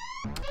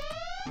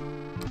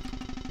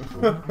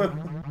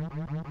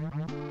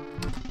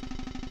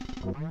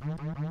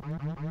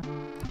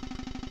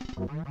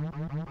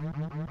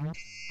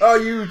 Oh,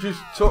 you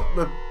just took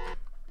the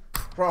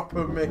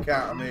proper mick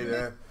out of me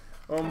there.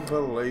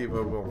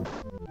 Unbelievable.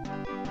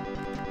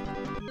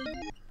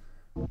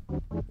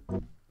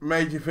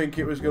 Made you think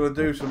it was going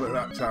to do something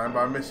at that time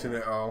by missing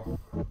it all.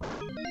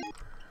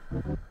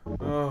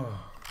 Oh.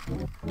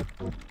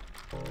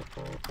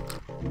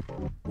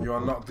 You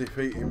are not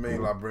defeating me,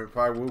 Labyrinth.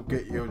 I will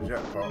get you a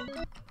jackpot.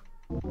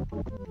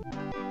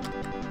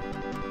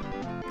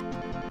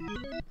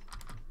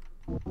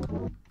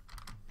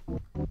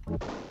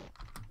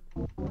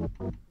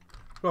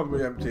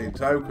 Probably emptying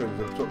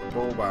tokens. I've took the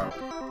bulb out.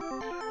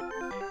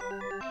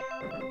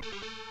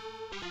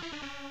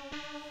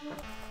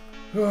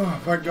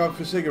 Oh, thank God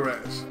for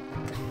cigarettes.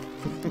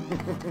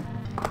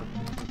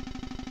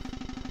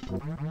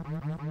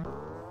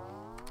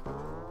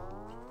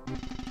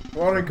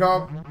 Morning,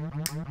 Cobb.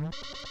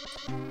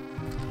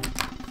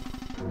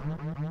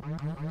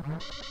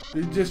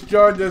 You just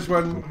joined us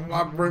when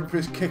Labyrinth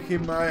is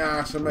kicking my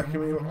ass and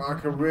making me look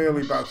like a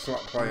really bad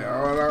slot player.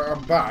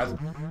 I'm bad,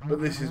 but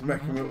this is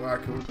making me look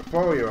like a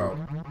 4-year-old.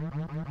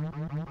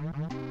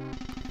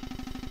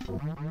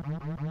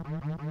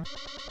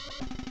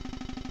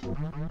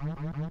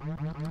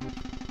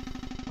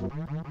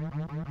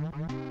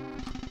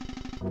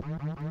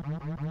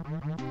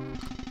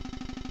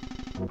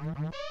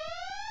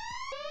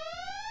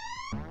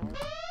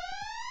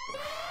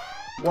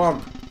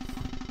 One.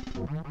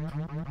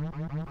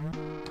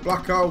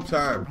 Black hole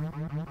time.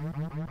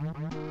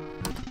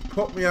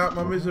 Put me out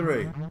my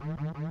misery.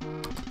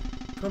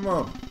 Come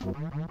on.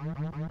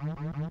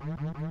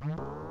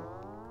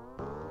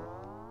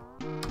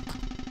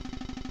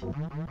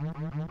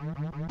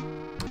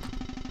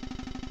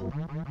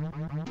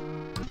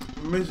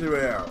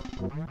 Misery out.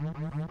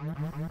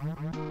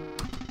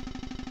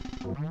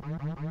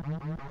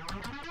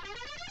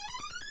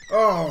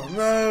 Oh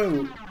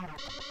no!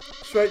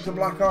 Straight to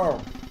black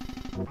hole.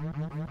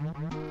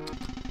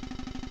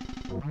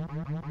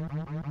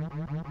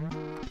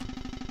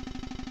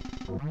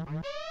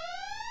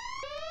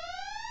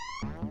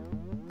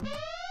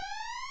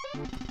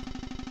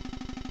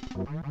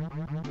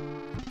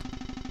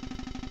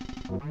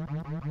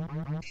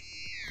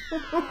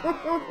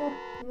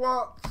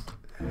 What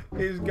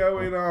is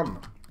going on?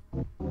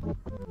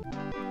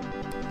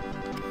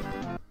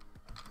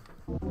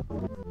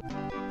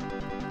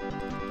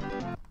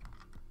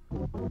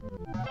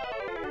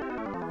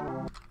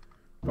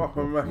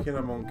 Proper wrecking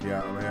a monkey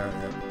out of me, aren't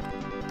you?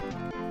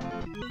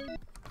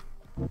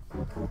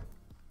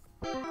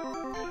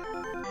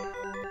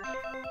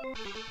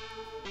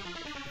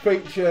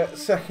 Feature,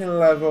 second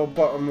level,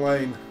 bottom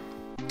lane.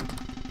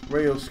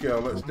 Real skill,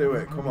 let's do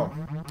it, come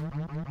on.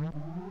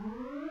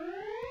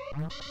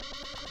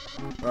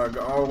 Right,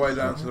 got all the way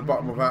down to the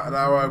bottom without an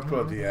arrow,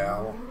 bloody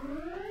hell.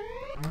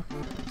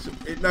 So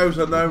it knows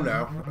I know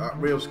now, that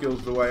real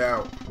skill's the way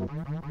out.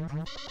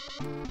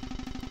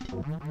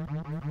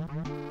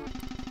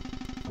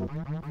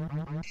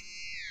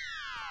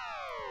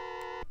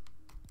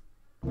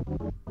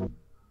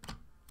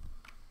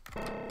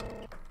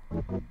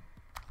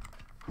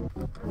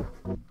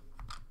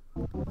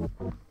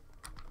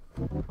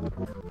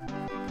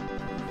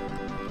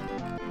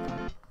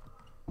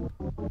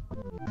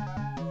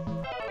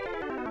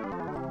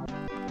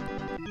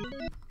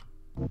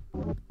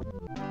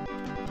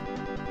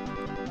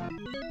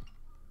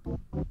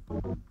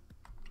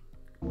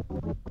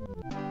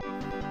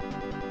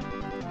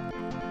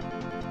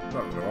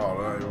 Not gonna lie,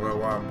 I don't even know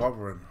why I'm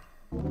bothering.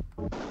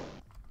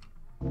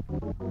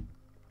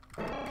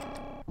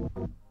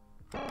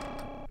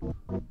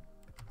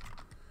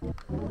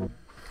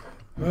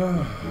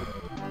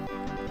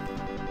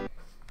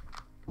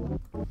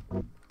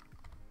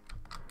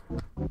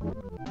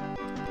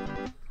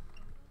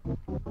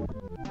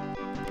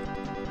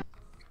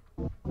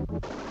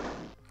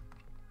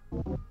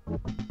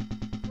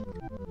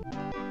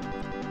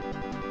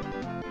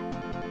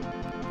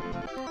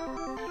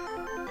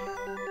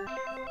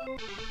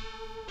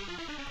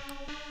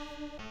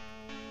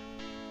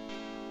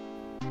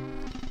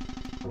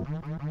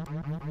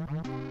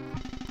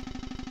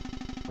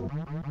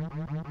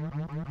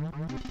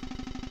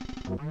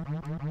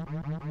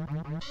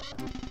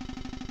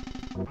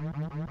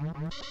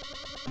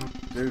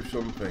 Do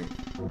something.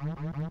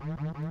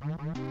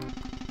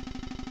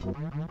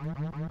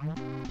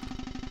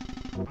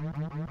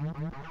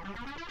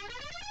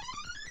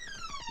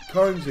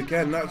 Coins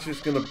again, that's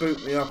just going to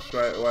boot me off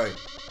straight away.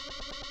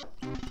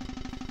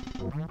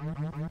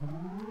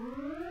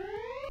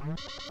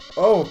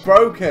 Oh, I've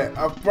broke it.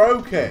 I've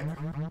broke it.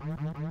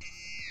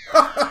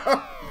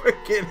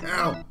 Freaking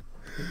hell.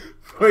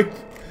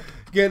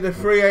 Get the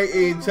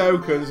 318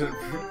 tokens and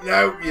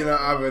no, you're not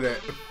having it.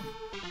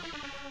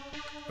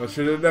 I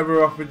should have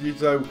never offered you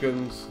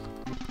tokens.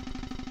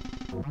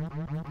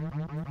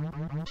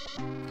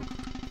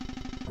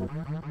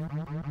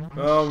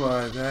 Oh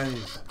my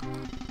days.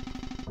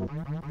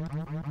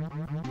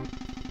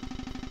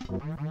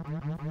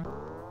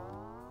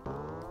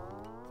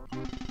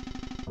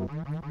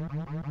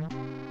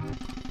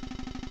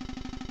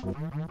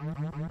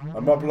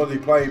 I'm not bloody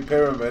playing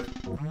pyramid.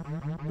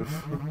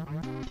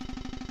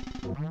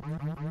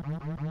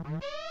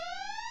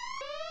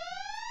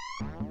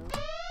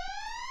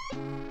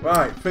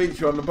 Right,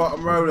 feature on the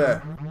bottom row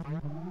there.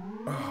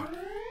 Oh,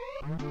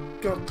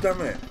 God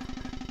damn it.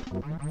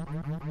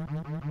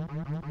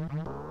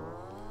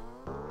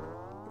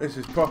 This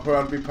is proper,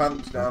 I'd be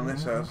pants down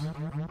this house.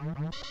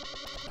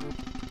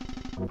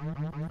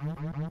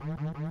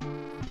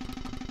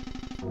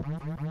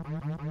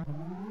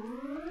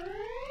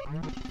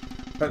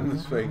 And the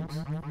Sphinx.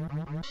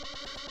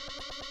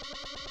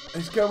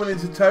 It's going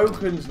into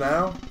tokens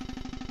now.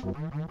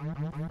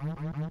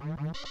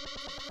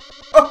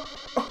 Oh,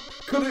 oh,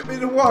 could it be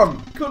the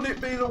one? Could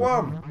it be the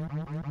one?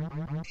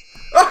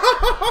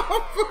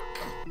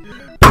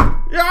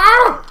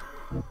 Yeah!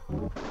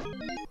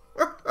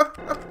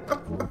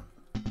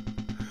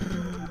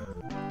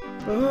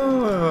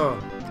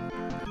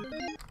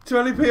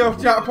 20p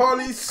off jackpot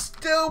and he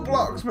still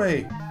blocks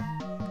me.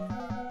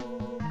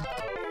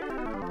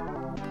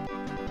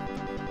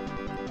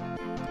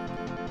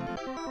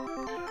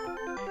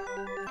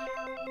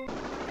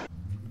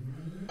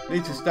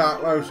 Need to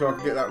start low so I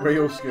can get that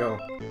real skill.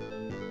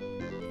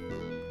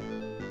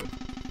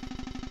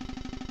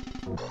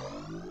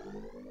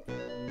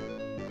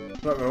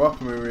 It's not going to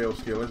offer me real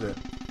skill, is it?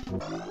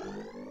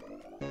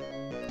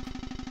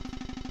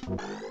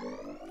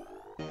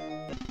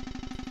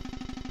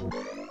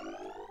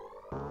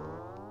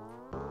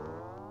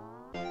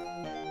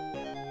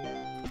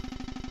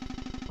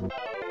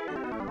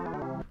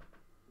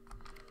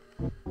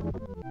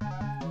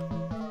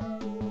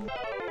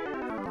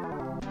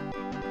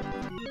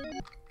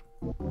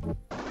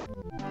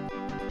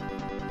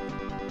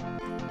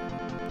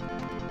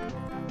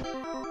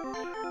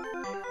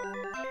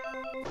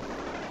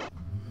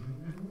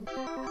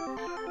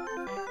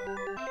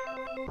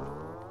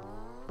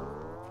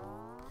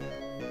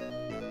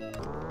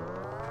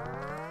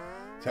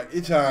 Take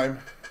your time.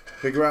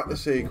 Figure out the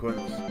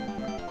sequence.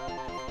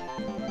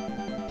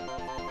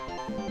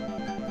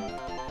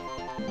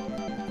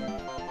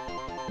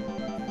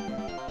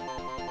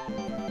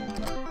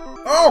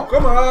 Oh,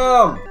 come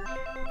on!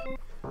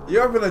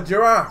 You're having a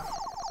giraffe.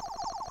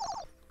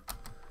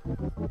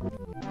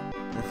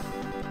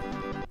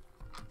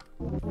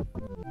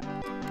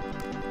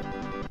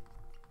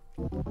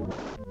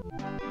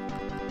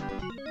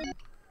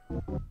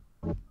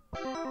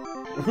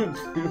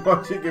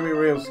 Watch it give me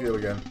real skill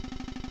again.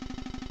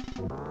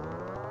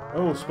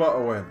 Oh, spot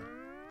a win.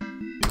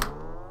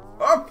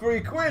 Oh,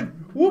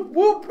 £3. Whoop,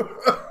 whoop.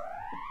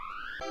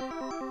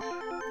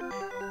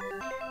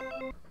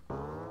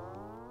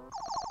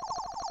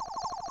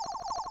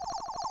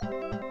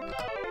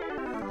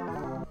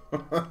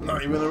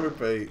 Not even a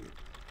repeat.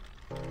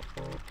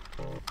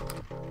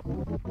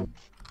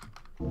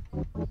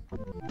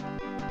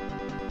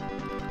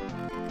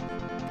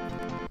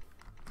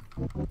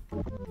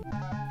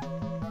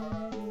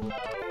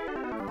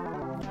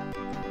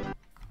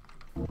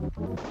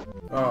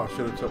 Oh,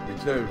 should have took me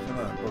too, shouldn't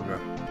I? Bugger.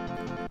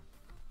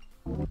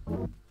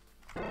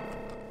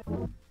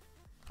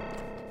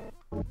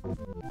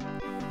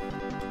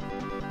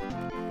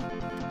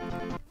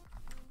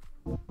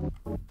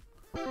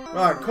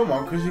 Right, come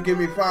on, because you gave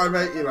me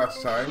 580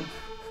 last time.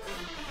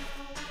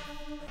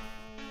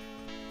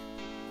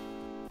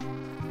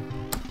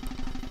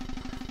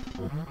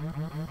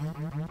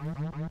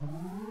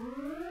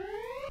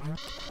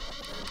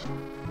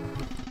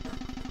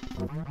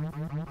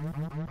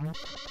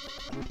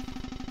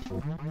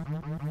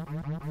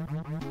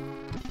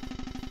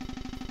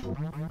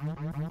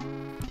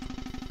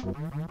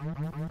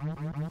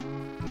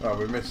 Oh,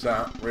 we missed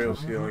that. Real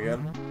skill again.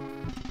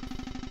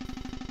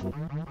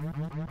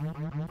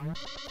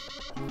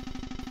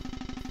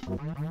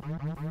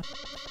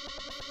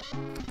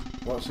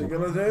 What's he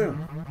gonna do?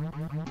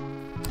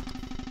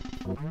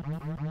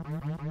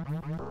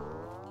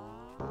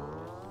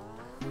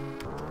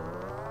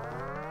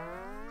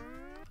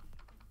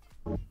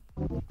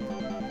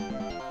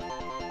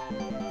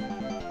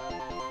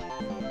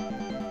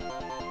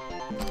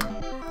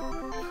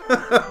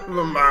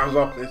 We're miles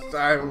off this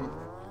time.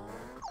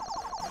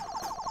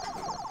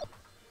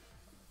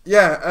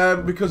 Yeah,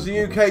 because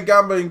the UK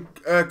Gambling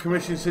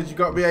Commission says you've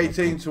got to be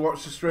 18 to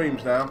watch the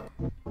streams now.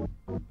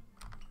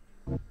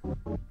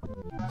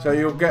 So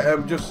you'll get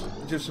them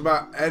just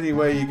about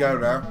anywhere you go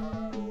now.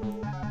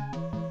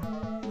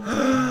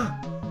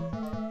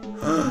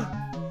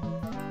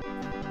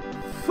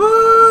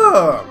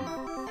 Firm!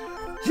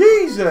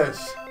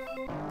 Jesus!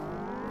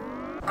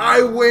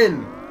 I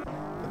win!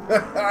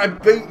 I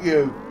beat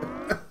you!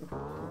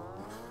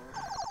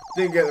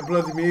 Didn't get the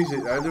bloody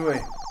music though, did we?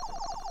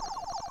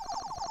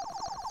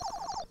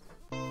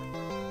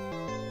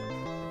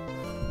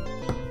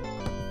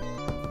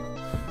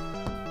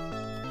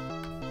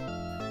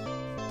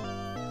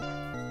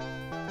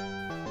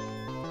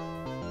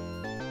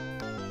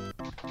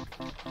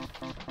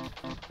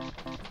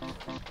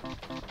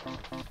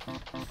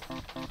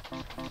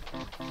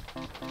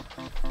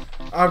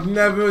 I've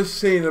never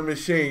seen a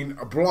machine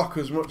block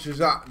as much as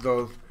that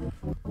does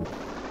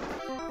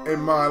in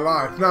my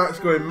life. Now it's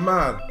going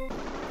mad.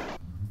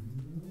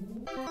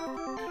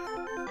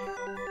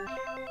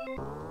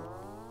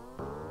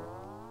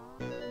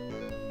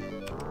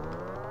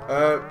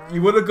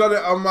 You would have got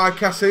it on my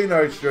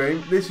casino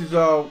stream. This is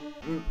all,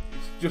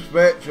 it's just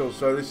virtual,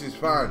 so this is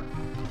fine.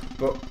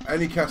 But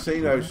any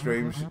casino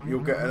streams, you'll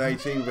get an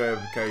 18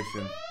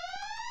 verification.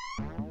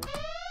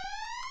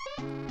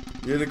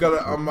 You'd have got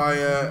it on my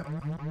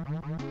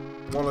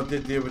one I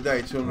did the other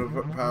day,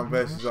 £200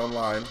 versus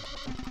online.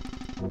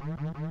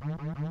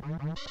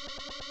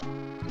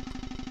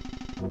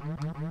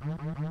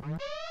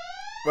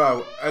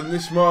 Well, and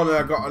this morning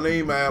I got an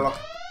email off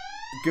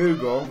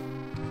Google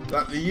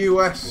that the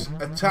US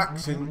are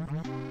taxing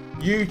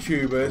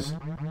YouTubers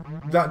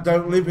that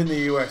don't live in the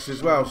US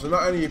as well. So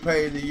not only are you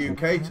paying the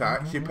UK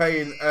tax, you're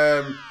paying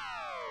a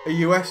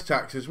US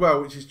tax as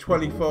well, which is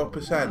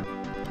 24%.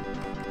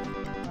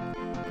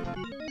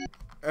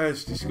 And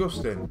it's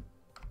disgusting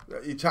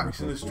that you're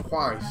taxing us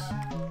twice.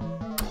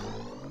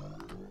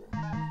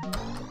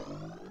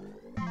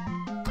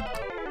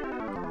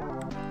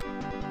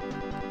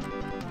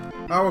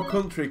 Our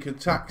country can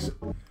tax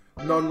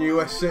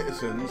non-US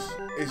citizens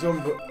is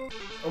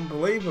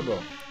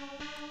unbelievable.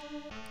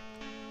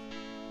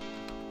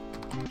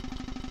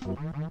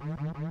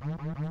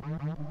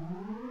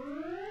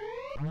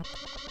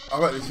 I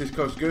bet this is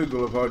because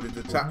Google avoided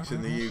the tax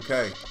in the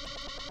UK.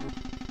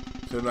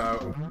 So now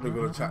they're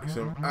going to tax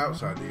them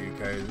outside the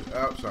UK,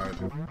 outside.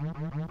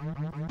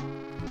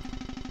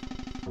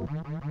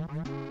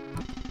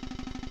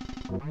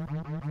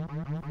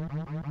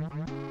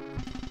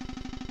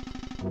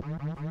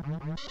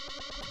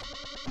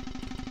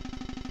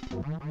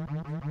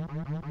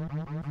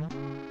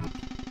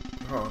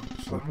 Oh,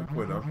 slap a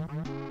quid on.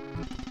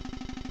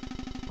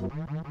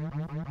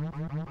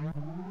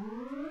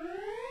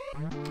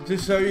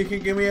 Just so you can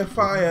give me a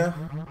fire.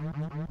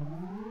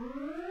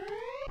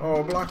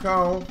 Oh, black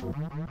hole.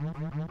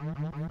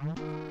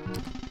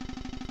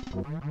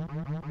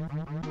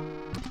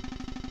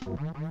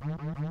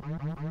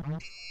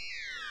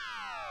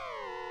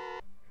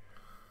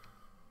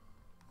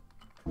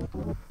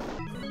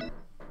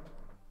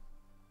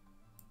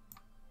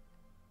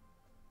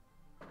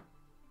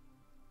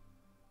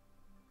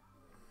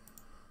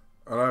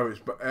 I know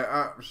it's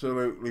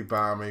absolutely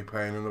balmy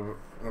paying another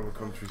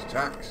country's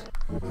tax.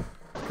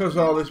 Because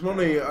all this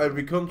money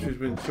every country's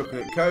been chucking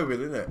at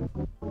COVID, isn't it?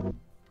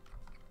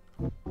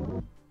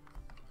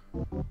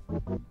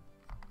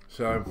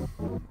 So,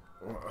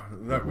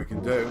 nothing we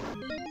can do.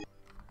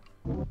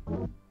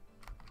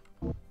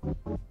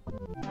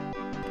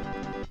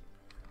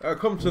 I'll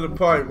come to the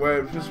point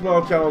where for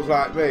small channels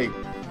like me,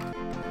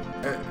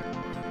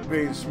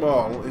 being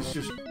small, it's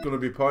just going to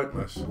be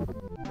pointless,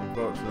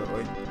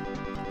 unfortunately.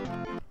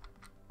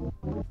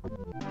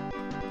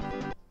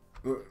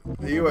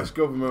 The US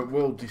government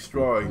will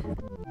destroy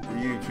the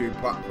YouTube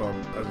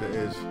platform as it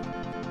is.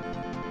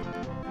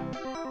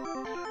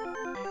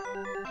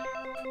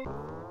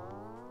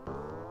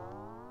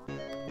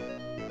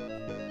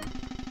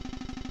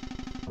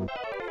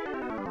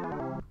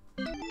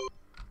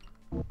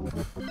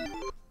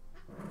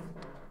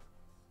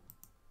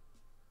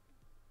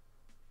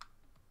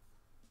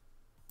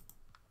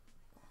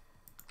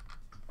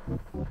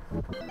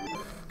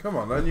 Come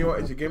on then, you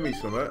wanted to give me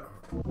something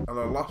and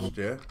I lost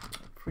you.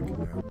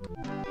 Freaking hell.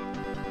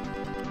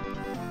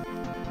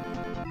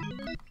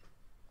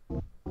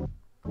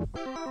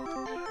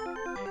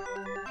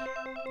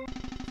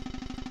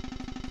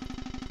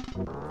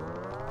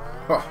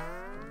 Huh.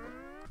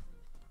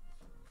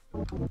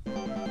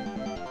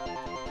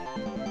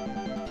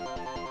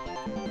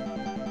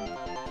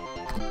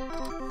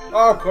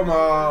 Oh, come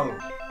on.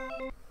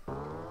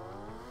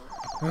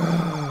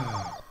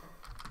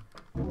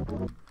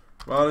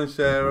 Morning,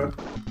 Sarah.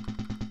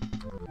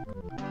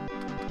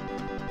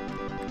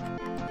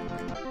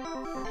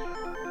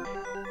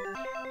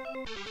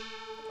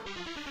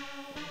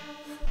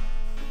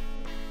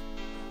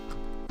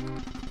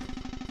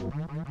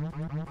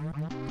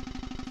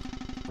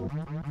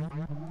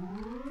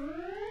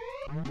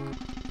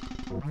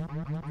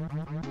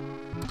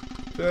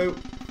 Two.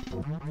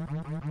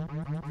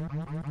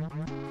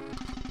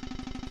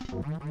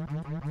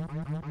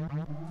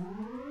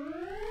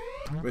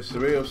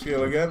 Mr. Real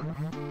Skill again.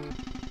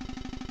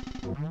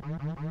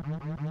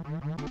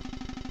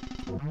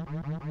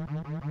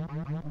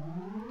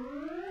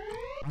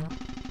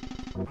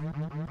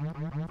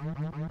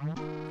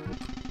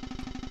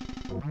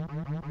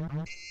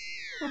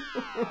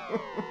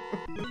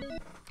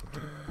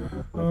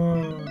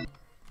 Oh.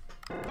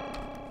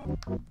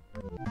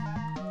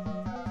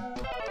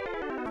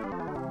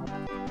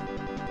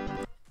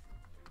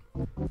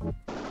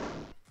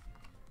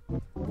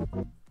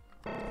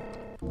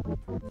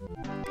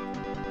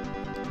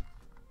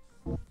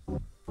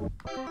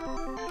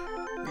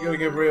 You gotta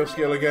give Real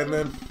Skill again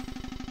then.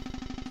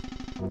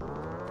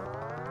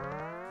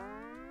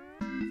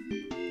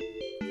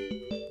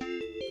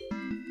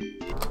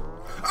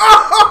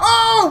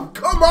 Oh,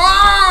 come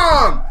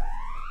on!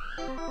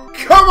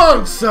 Come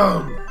on,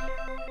 son!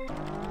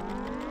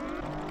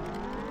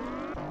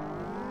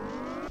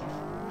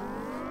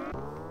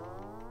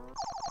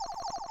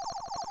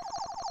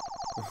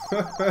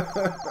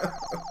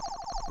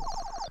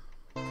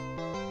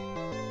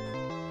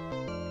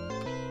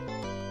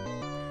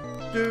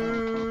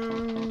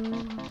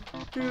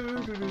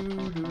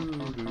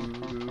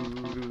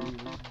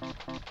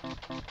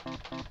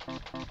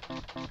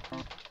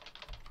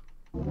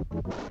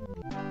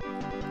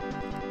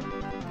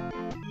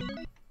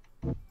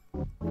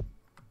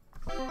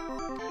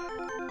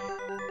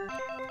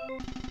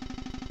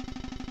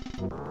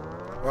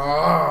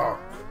 Oh.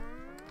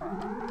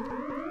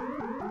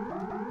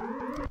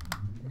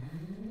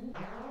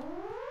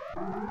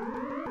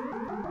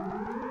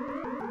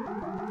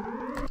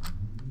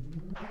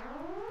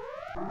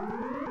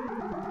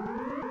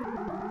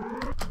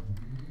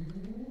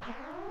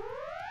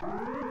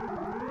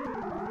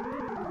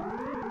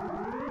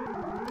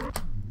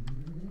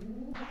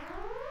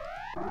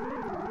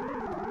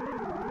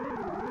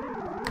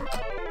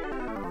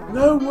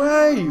 No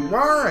way!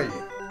 Why?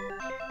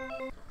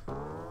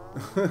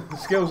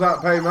 Skills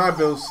aren't paying my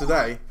bills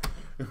today.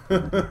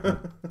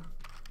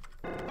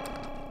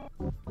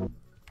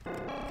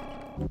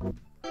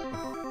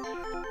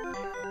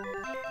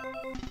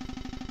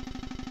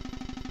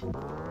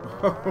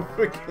 Oh,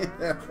 freaking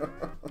hell.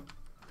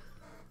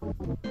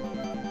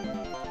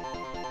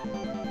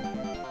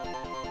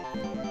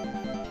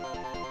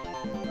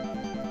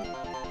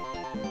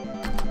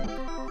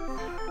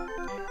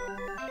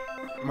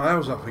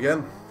 Miles off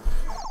again.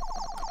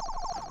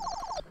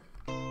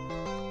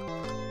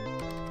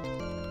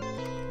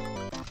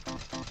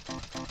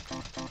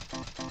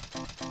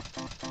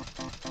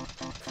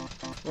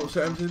 What's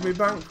it emptied me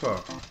bank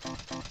for?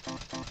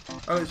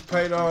 And it's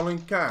paid all in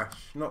cash,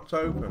 not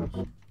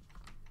tokens.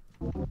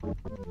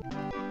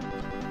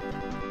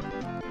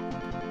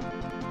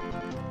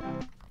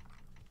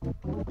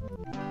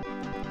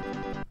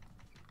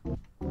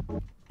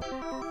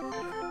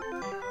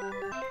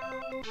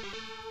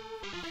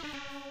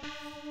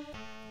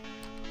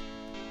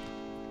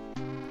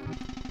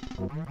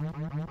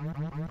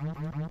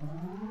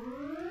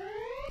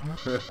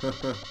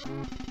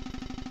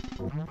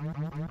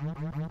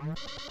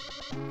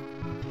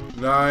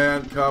 No, I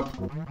ain't, Cobb.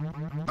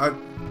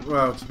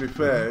 Well, to be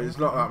fair, it's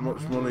not that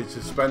much money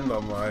to spend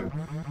online.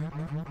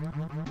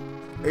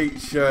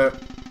 Each you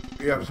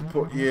have to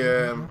put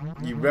your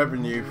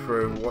revenue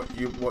through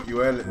what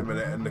you earn at the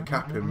minute, and the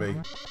capping me.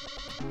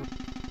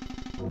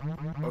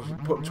 I was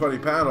putting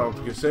 £20 on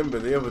for Simba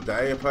the other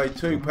day. I paid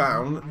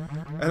 £2,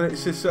 and it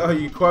says, "Oh,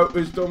 your quote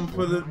was done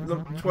for the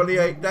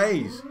 28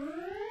 days."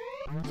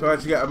 So I had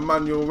to get a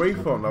manual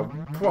refund. I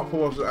proper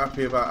wasn't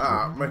happy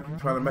about that.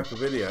 Trying to make a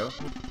video.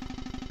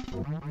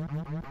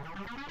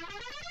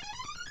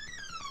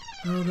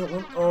 No, I don't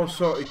want all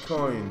sorted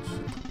coins,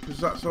 because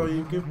that's all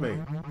you give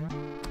me.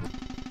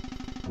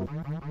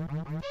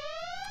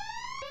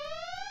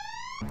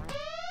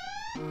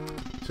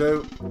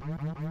 So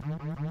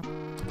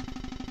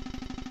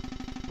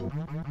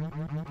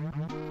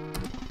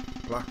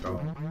black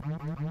hole.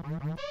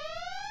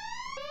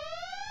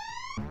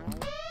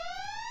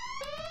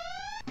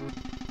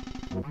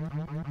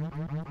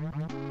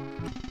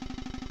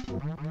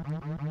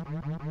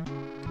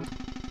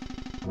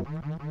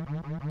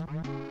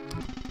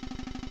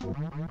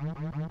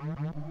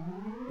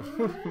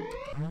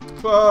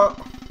 But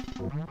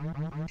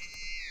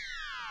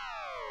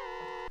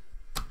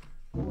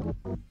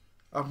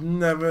I've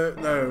never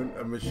known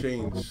a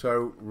machine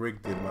so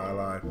rigged in my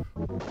life.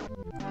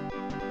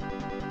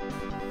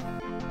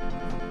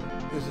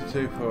 There's a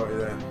 240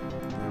 there.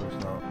 No,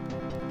 it's not.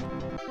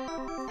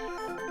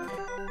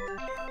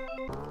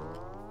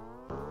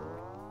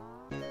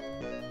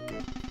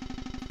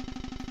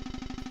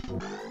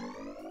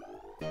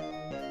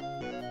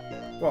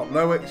 What?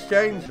 No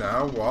exchange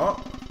now? What?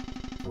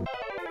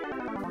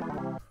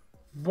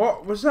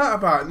 What was that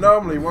about?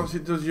 Normally, once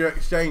it does your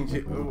exchange,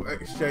 it will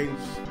exchange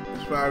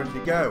as far as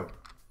you go.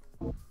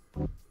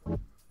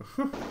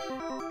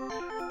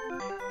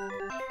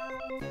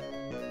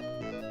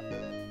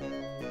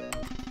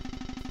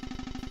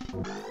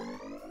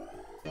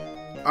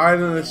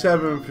 Island of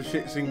 7 for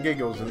shits and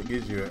giggles, and it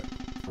gives you it.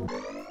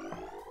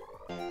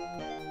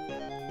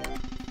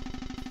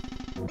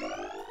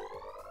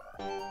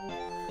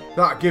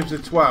 That gives a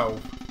 12.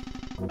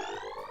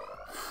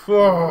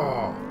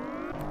 Oh.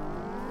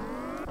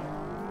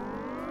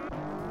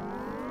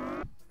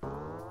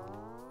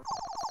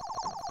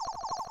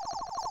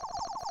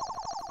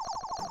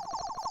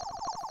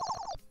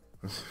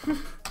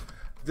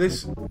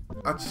 This,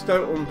 I just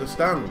don't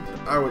understand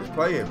how it's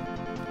playing.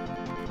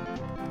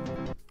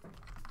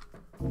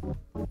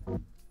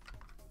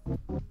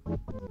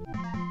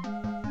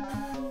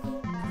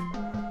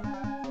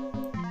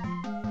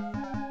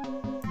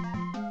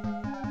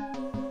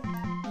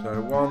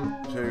 So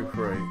 1, 2,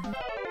 3.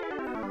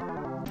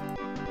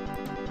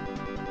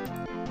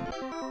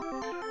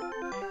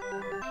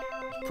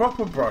 It's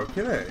proper broke,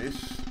 isn't it?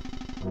 It's...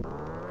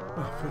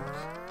 Oh,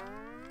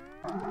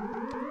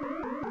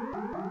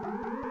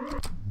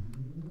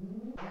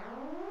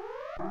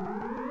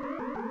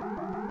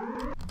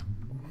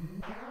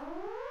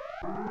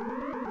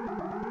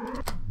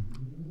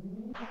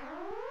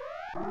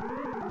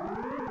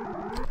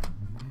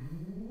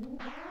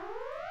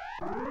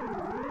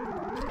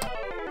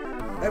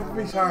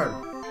 every time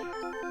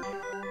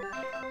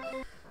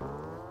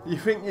you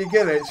think you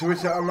get it, so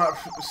it's on that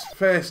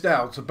first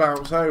out to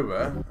bounce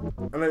over,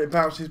 and then it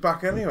bounces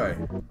back anyway.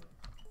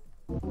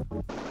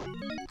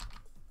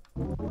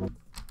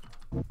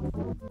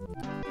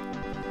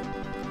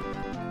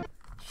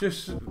 It's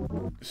just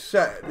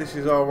set. This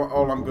is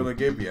all I'm gonna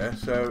give you.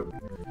 So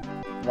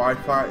why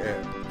fight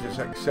it? Just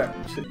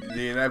accept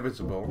the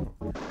inevitable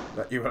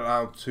that you're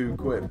allowed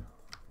 £2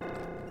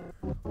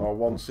 or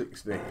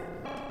 160.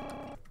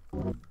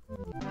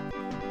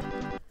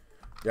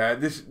 Yeah,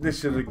 this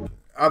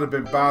I'd have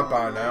been bad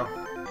by now.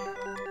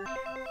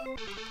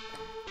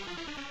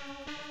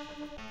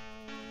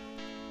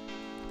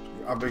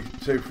 I'd be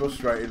too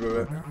frustrated with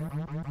it.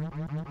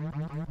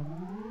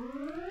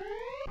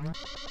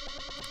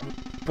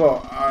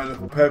 But I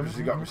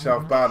purposely got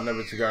myself bad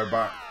never to go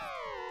back.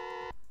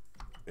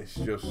 It's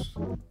just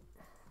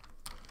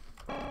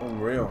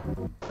unreal.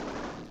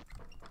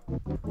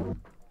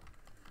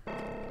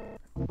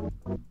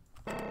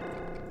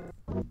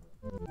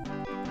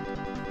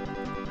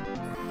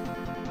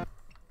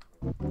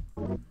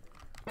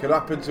 Could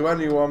happen to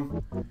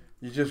anyone.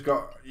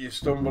 You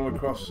stumble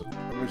across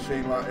a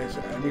machine like this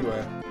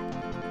anywhere.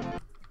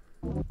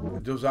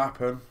 It does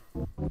happen.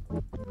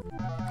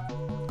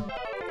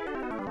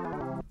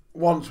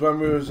 Once when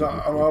we was on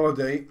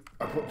holiday,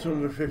 I put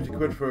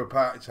 £250 for a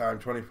party time,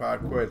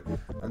 £25,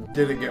 and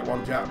didn't get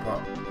one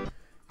jackpot.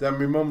 Then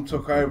my mum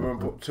took over and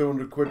put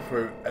 £200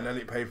 through, and then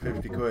it paid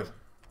 £50.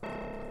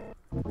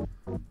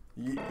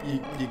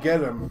 You get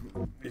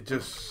them. It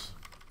just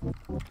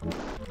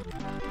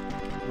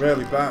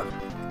really bad.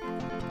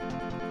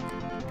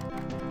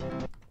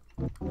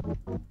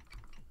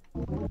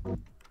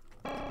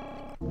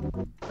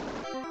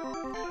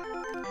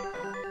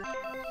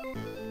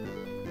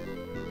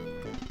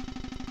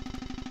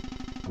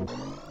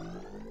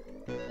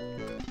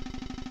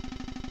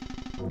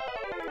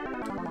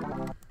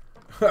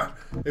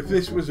 If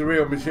this was a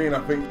real machine, I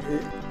think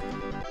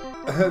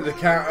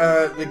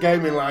the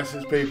gaming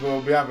license people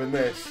will be having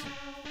this.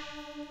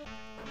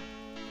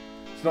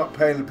 It's not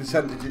paying the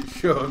percentage it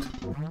should.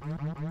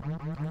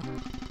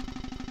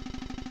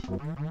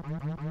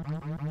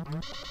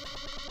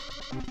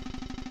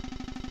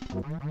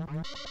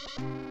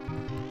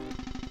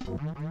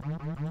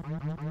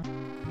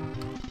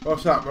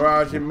 What's that,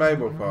 Mirage in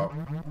Mablethorpe?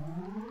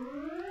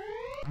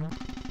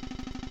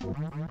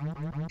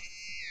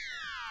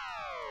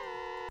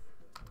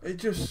 It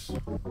just...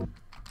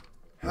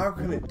 How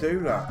can it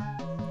do that?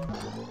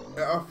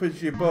 It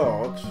offers you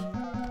boards,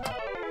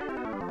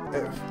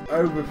 it's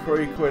over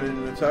 £3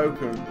 in the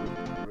token,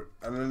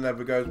 and then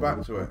never goes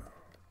back to it.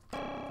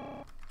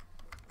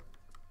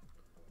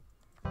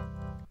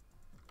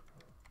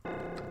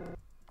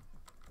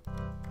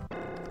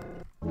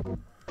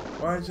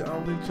 Why is it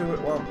holding two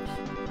at once?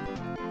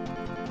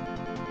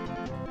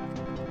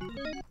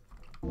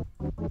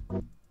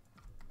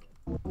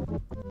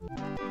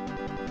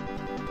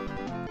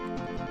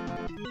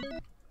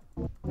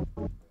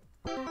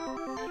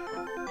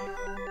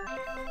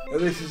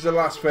 This is the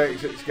last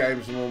 36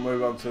 games and we'll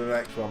move on to the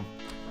next one.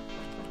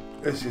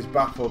 This has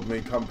baffled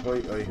me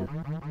completely.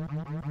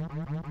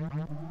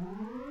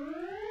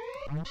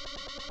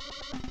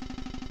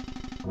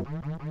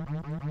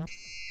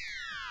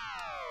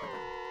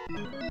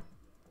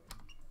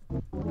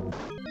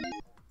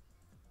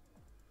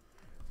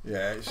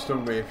 Yeah, it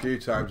stung me a few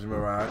times in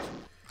Mirage.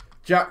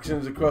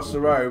 Jackson's across the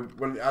road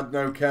when it had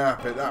no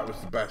carpet, that was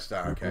the best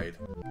arcade.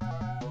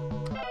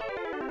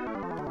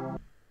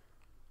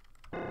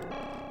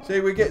 See,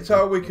 we get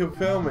told we can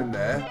film in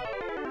there,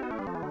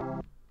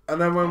 and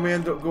then when we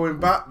end up going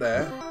back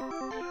there,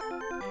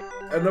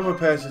 another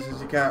person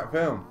says you can't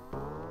film.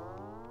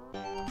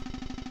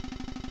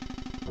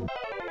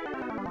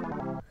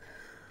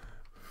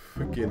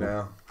 Freaking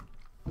hell.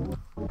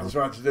 I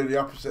tried to do the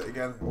opposite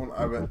again, I won't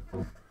have it.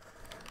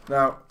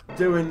 Now,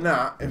 doing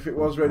that, if it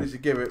was ready to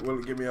give it, will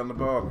it give me on the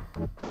board?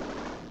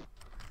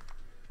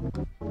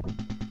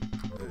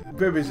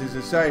 Bibbies is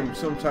the same,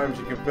 sometimes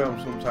you can film,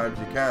 sometimes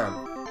you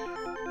can't.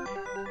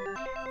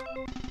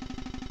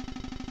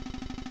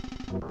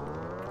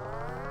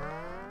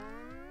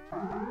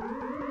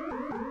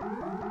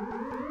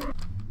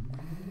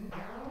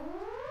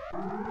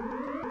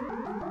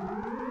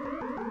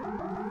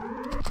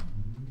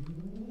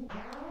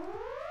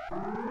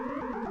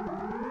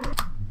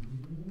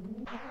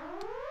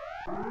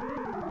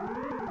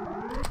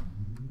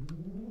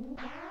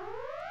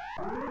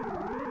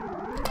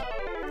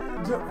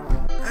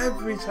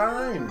 Every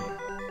time.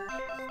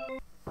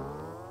 I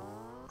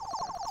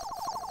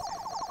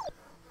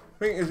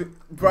think it's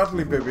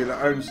Bradley Bibby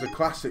that owns the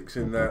classics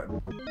in there.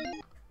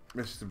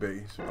 Mr.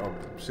 B, or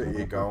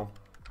City of Gold.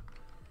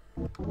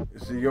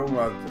 It's a young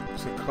lad,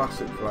 it's a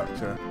classic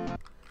collector.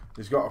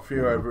 He's got a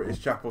few over at his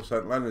Chapel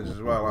St Leonard's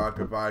as well,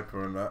 Hyper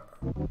Viper and that.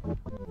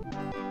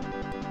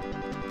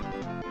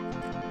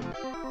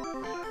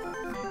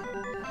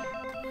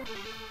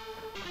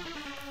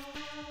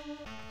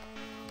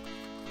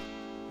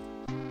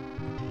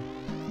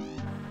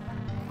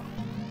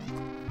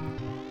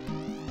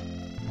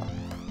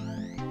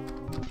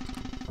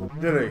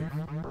 Did he?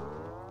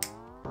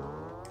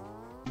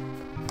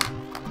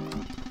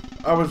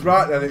 I was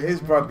right then, it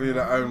is Bradley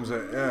that owns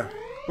it, yeah.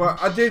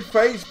 But I did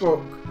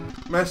Facebook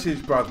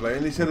message Bradley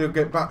and he said he'll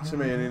get back to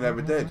me and he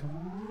never did.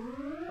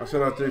 I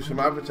said I'd do some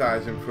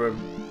advertising for him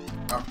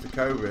after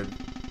COVID.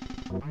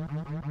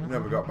 He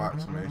never got back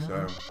to me,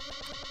 so...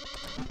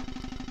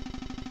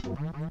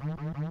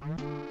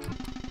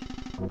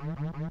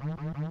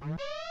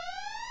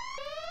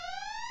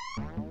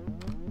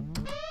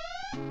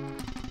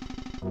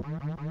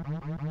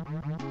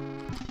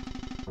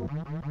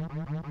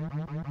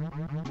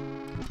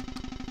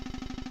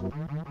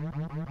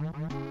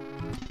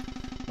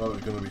 Oh,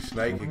 it's going to be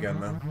Snake again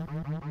then.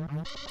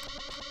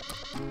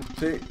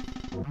 See?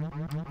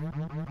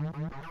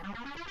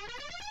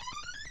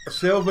 A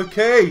silver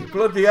key!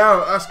 Bloody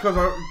hell, that's because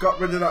I got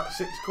rid of that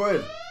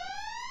 £6.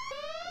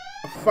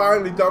 I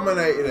finally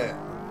dominated it.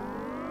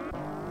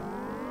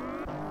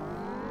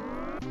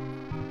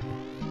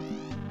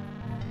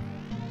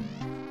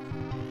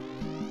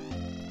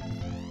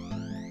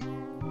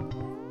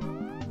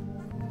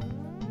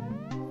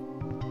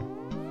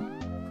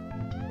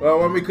 Well,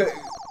 when we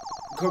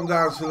come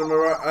down to the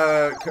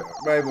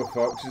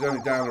Mablethorpe, which is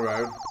only down the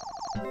road,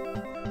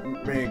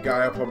 me and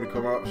Guy will probably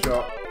come out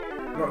shop.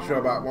 I'm not sure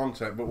about one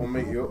tech, but we'll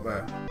meet you up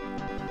there.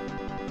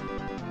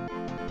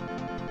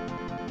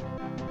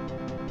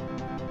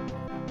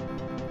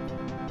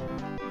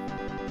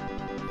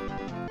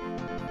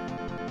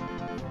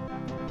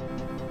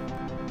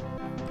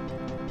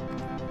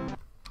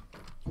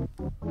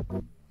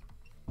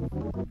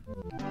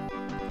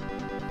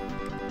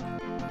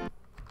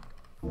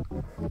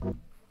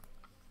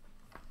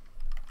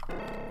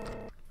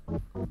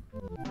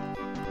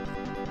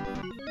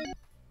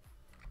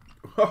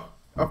 Oh,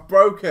 I've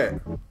broke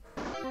it.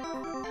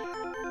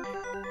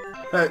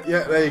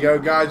 Yeah, there you go.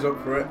 Guy's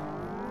up for it.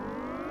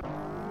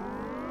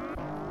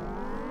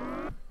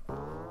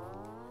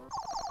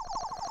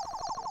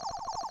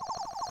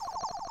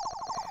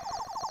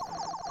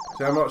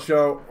 See, I'm not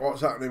sure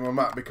what's happening with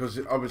Matt because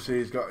obviously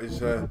he's got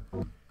his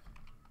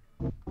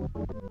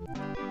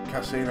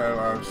casino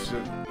lounge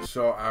to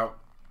sort out.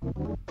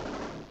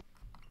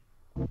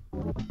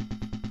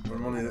 The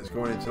money that's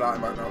going into that,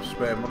 he might not have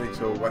spare money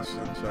till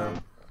Western, so.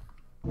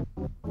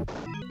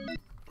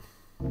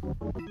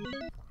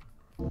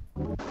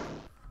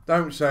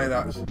 Don't say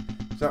that.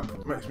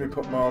 That makes me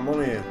put more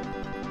money in.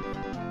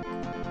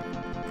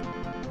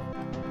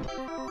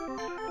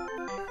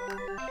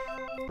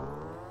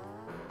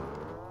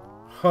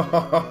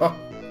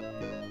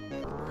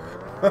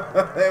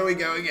 There we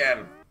go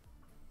again.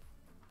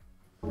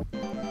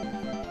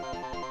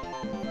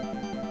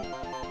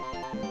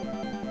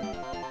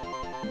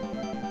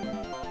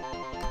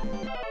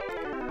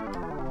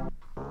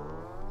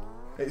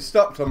 It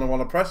stopped on the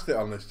one I pressed it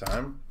on this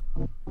time.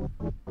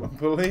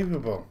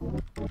 Unbelievable.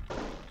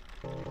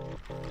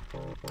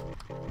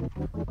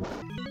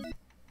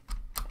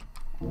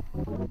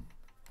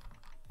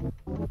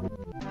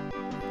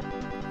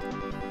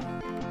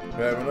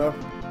 Fair enough.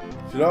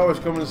 Should always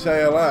come and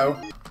say hello.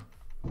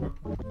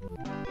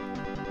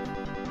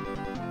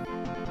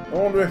 I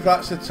wonder if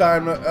that's the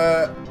time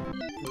that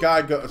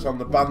Guy got us on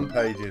the band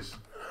pages.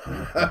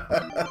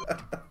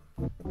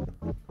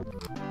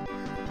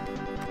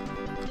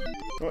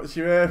 What's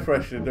your air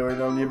freshener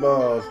doing on your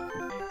board?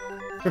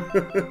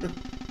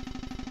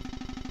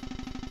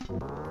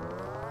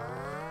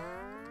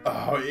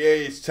 Oh yeah,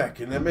 he's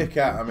taking the mick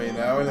out of me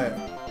now, isn't it?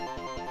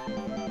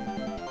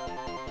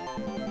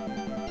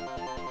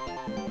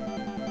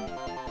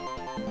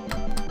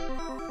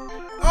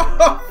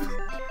 Oh,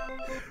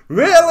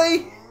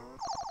 really?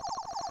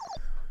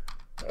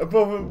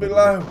 Above and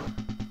below.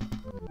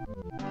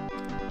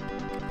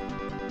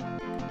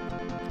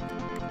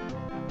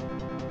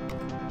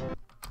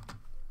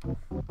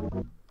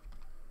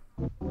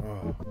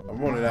 Oh, I'm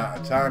running out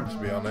of time, to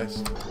be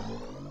honest.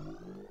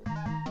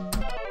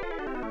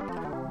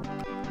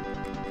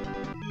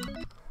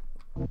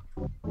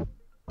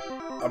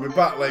 I'll be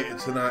back later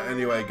tonight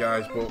anyway,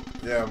 guys, but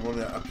yeah, I'm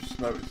running out. I've just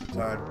noticed the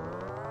time.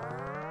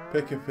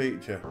 Pick a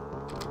feature.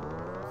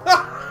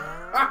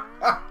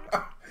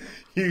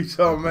 You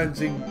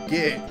tormenting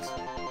git.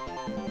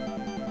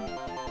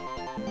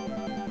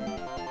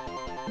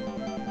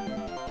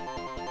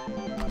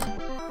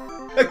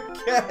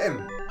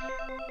 Again.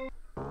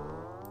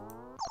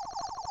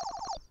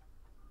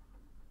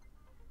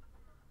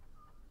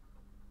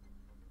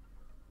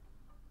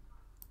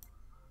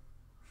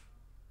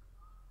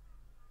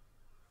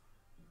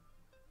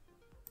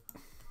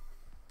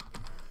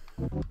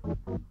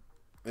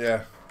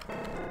 Yeah.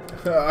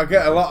 I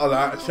get a lot of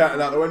that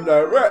chatting out the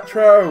window,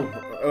 retro!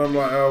 And I'm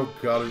like, oh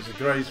god, it's a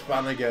Grace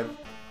fan again.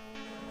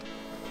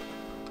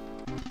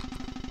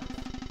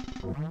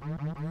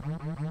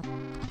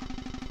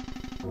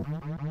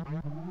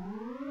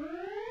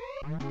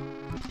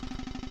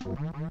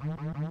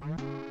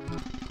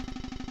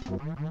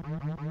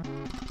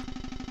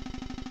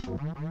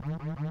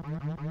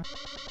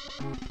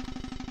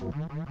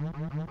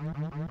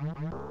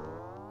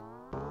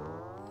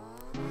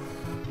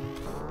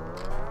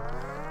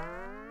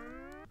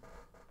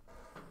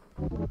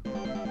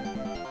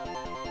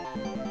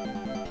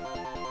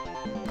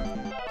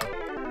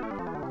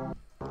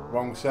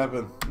 Wrong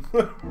 7.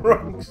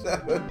 Wrong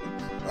 7.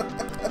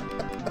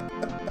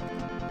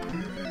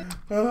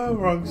 Oh,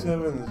 wrong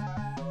 7.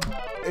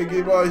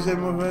 Iggy Boy's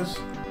in with us.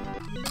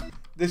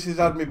 This has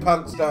had me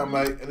pants down,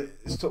 mate, and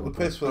it's took the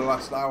piss for the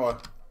last hour.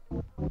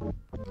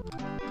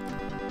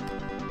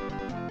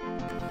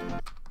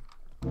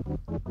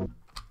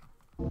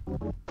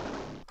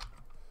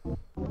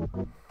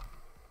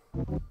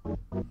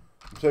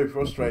 I'm so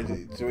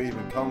frustrated to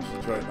even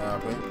concentrate now, I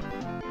think.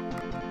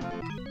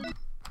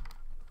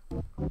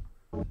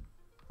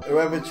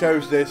 Whoever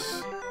chose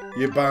this,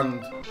 you're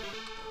banned.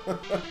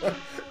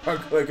 I'm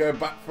gonna go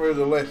back through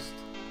the list.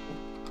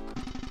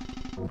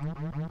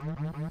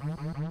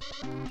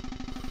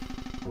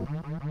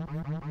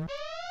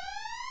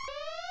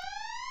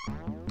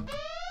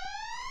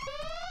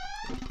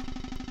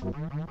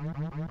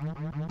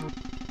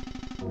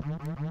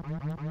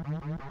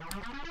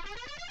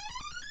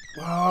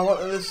 Oh, I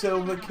wanted a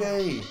silver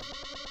key.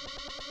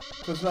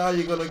 Because now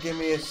you're going to give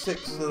me a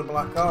 6 to the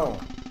black hole.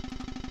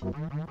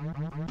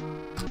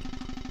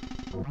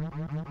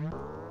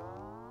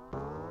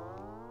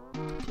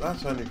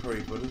 That's only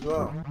pretty good as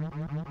well.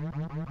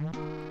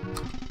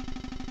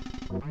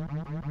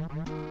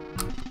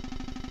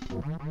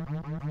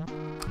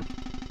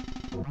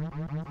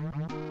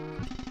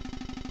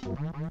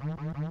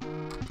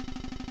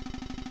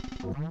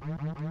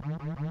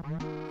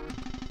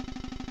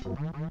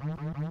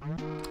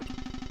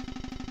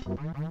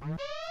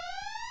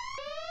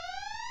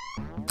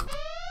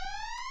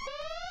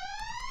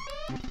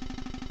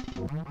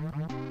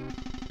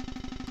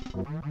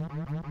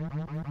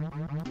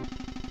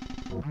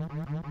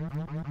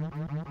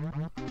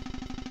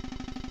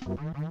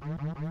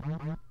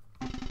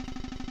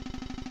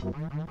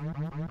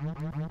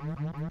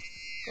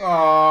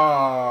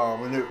 Oh,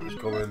 we knew it was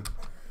coming.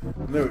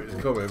 I knew it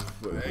was coming,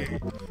 but hey,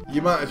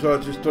 you might as well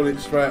have just done it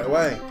straight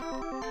away.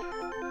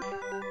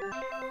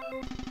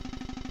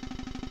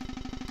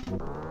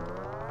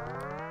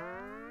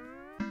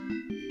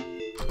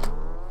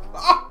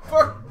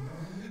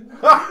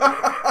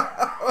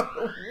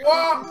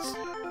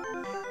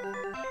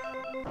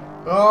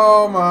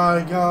 Oh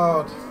my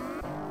god.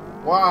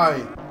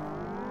 Why?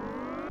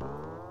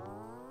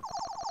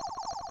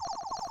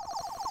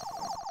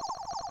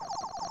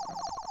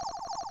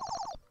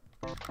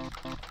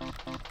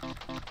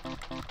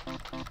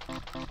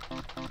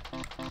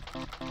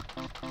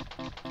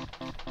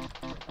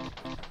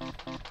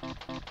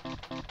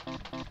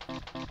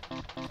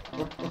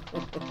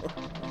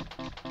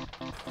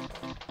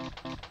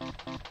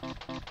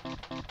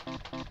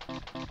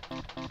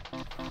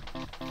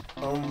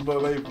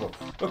 Unbelievable.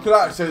 Look at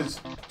that, it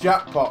says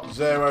jackpot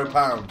 £0.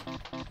 £0.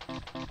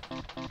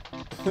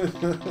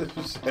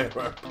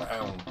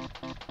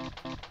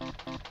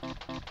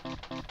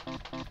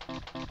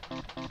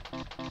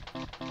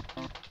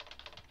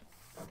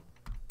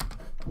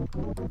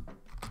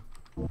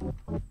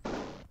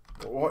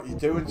 What are you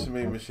doing to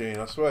me, machine?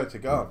 I swear to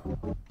God.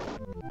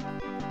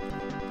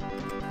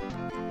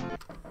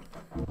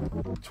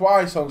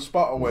 Twice on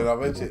spot a win,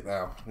 I've hit it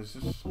now.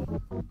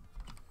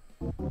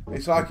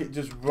 It's like it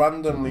just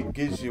randomly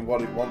gives you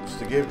what it wants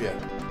to give you.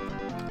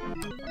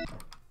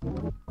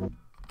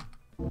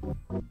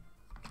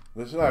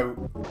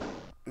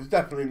 There's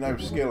definitely no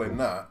skill in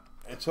that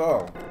at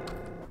all.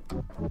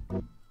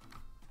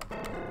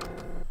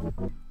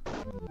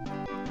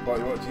 What,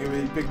 you want to give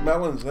me big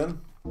melons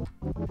then?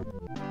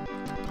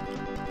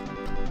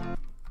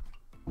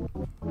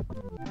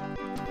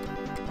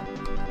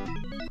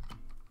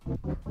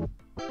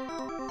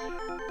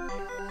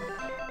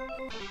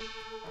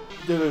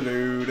 Do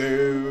do do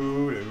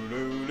do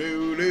do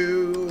do do.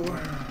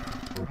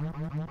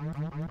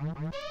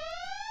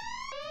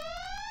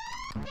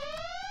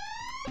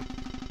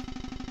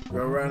 Go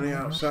around the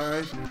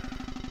outside.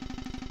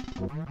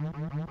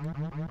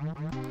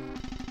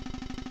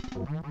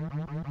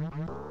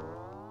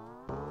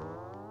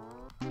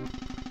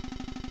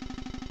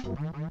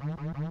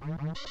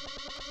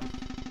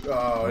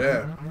 Oh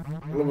yeah,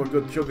 love a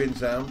good chugging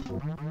sound.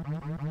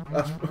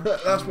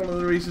 That's one of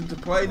the reasons to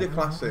play the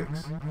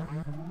classics.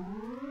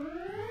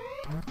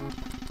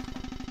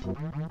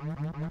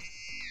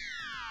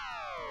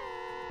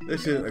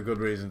 This isn't a good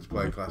reason to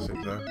play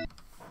classics though.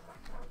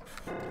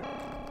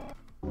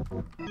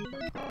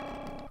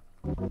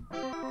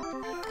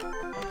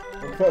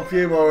 I'll put a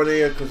few more in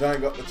here because I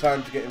ain't got the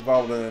time to get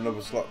involved in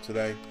another slot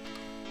today.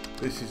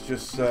 This is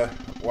just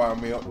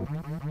wound me up.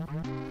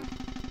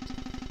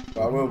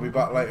 But I will be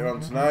back later on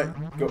tonight,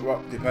 gut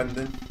rock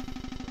depending.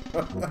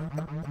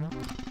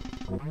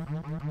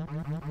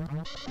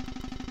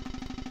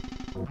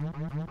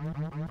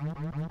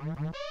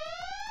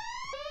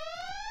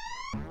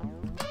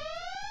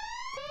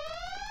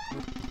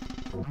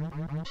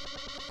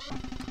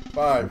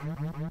 Five.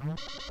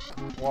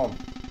 One.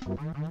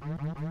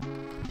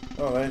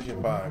 Oh, there's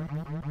your 5.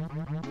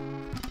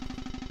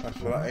 That's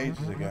for that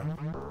ages ago.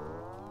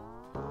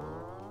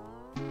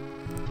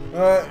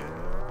 Alright,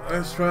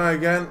 let's try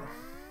again.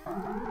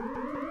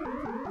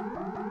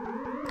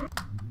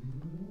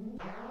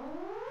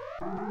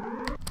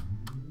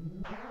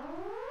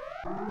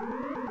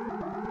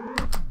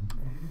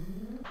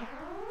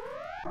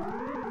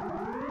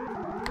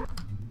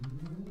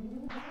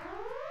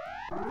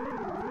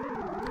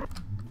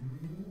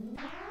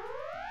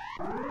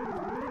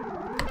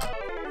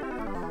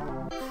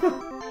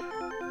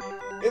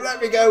 It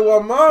let me go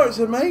one more, it's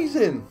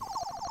amazing.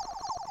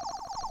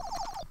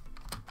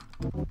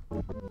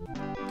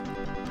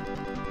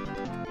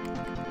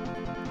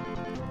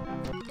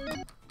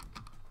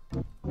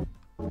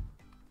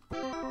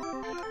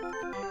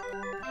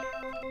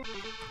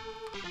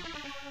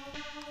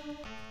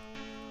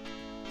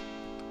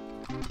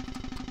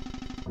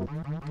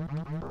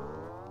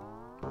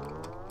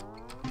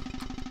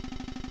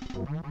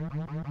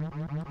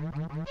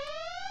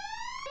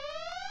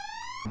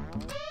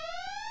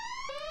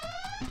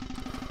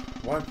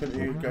 Why can't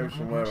you go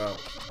somewhere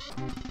else?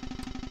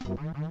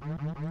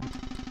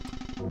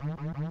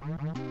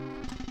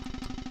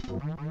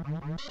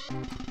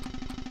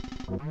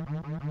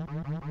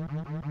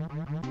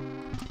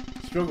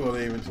 Struggled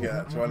even to get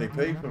that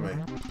 20p for me.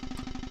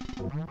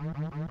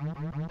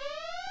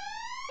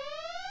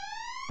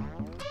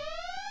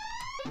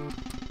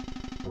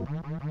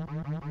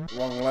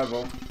 Wrong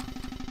level.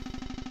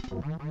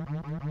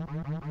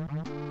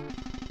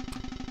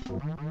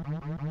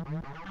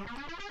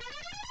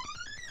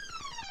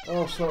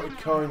 Oh, sorted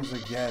coins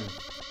again.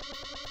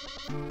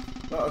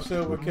 Not a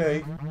silver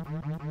key.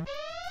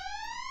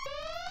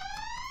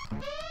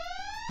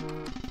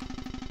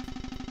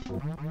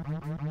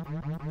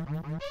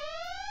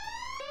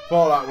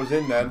 Thought that was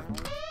in then.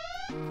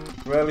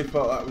 Really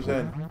thought that was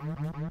in.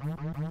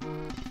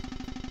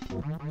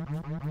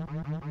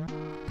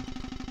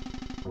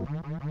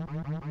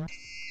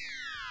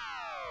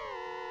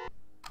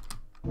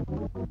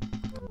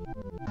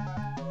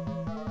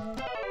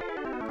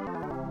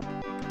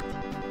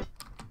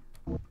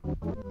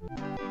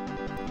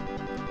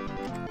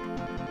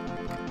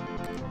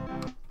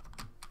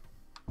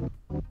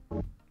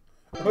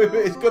 If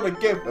it's gonna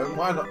give them,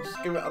 why not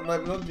just give it on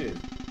them nudges?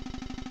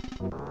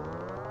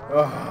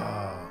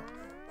 Oh.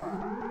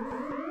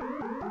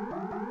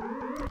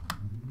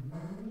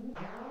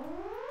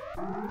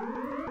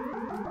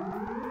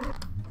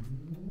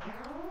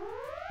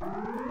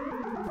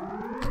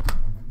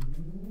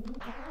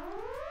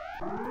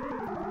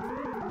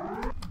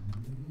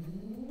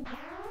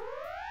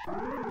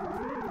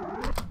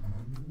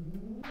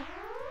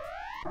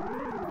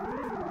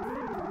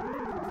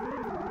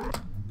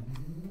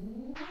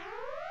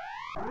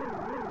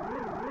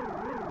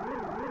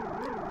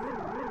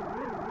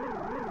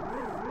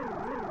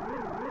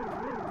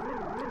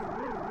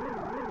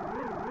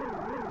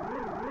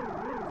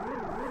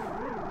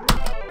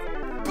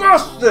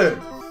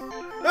 Bastard!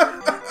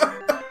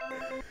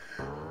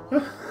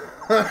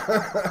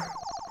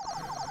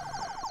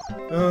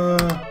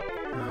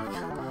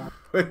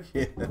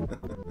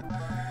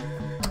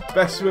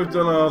 Best we've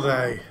done all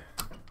day.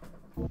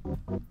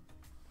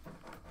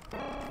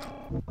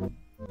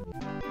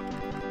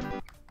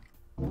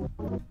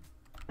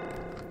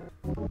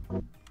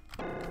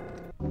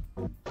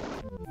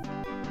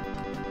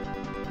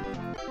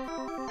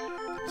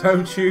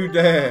 Don't you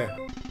dare.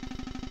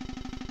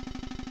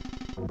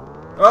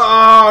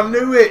 Oh, I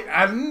knew it!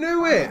 I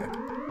knew it!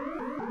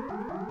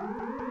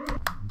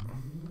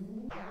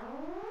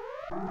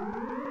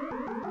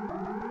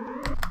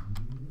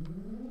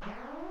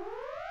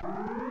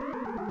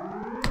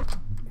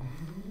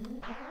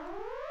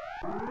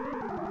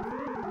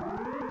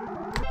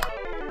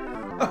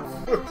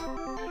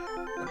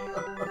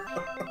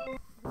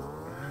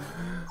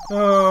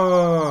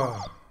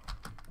 Oh.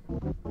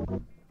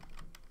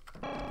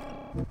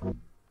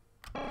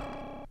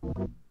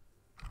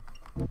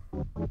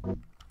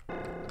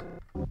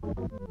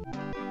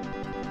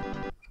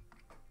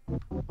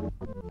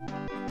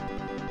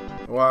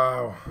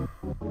 Wow.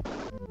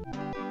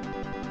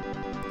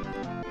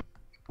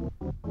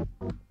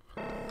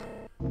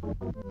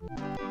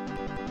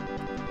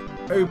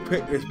 Who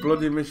picked this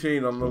bloody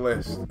machine on the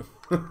list?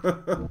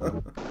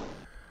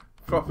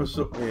 Proper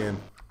suck me in.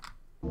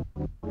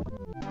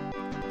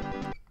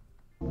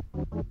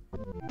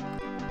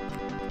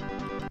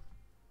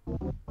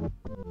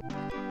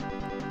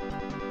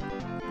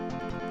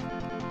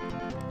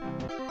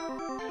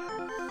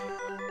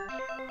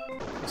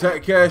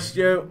 Take care,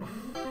 Stu.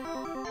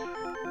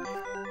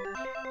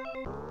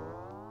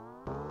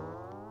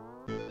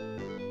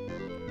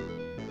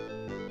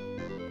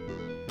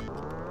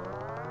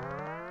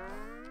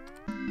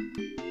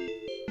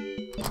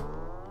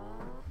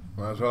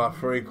 Might as well have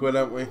 £3,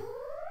 haven't we?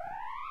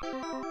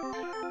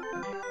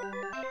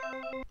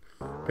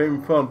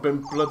 Been fun,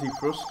 been bloody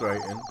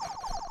frustrating.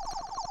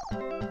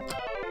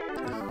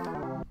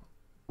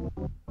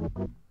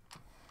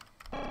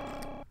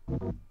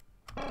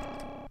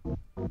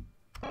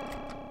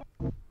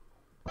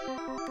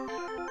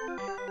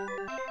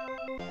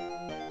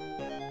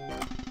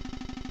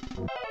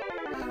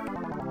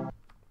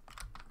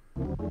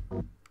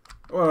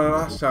 Well, the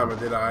last time I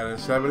did Iron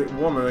 7, it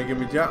won and they gave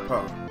me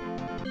jackpot.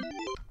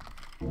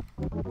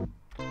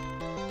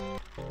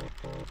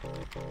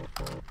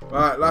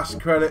 Right, last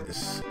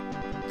credits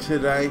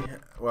today.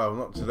 Well,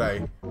 not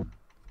today.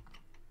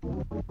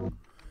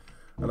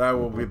 And I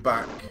will be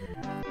back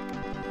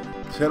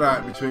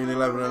tonight between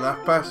 11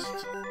 and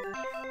past.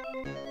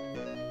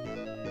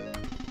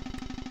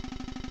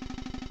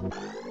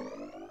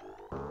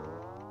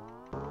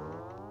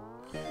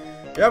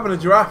 You're having a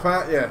giraffe,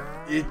 aren't you?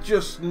 You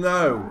just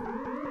know.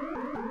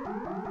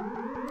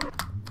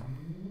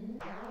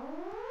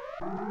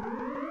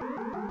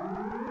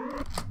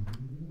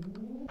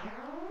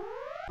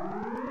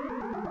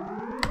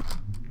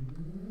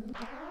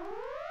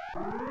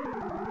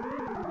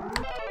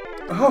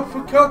 Oh,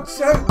 for God's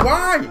sake,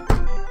 why?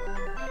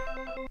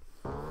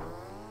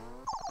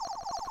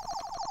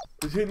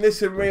 Between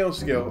this and real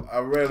skill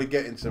are really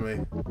getting to me.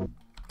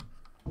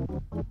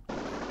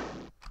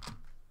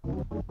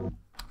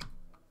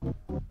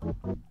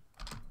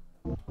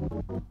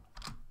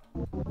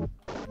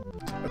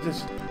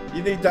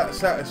 You need that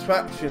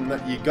satisfaction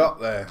that you got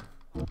there.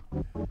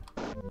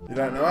 You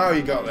don't know how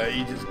you got there,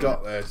 you just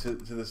got there to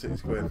the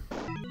 £6.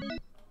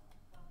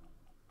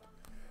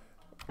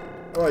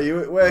 Oh, are you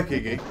at work,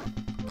 Iggy?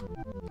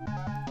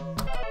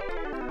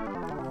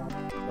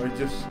 Or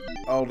just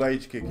old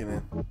age kicking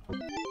in?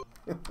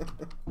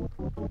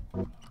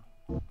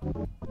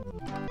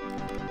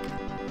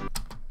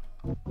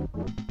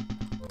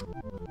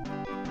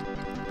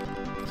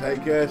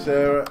 Take care,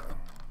 Sarah.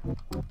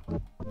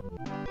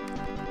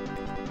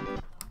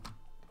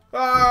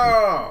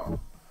 Oh!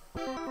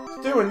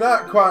 It's doing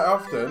that quite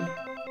often.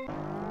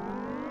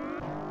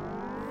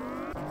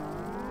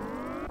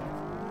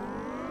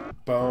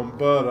 Bum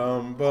ba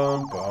dum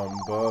bum bum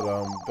ba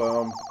dum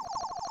bum.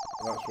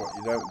 That's what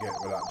you don't get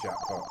with that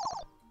jackpot.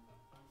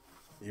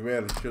 You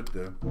really should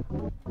do.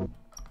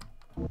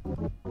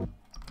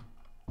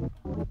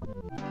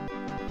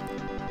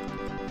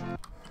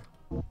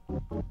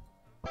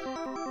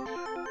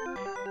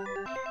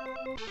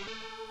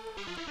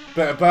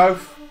 Bit of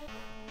both.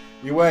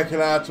 You're working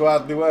hard to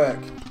hardly work.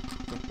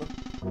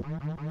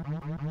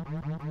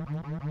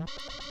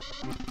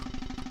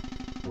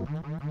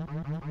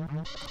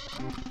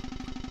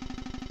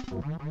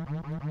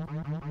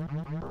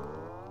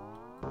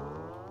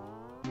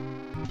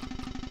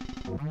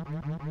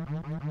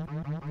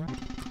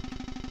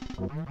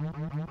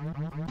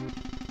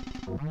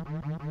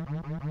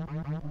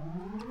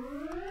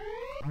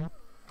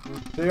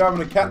 So you're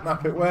having a cat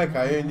nap at work,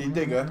 are you, in your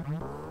digger?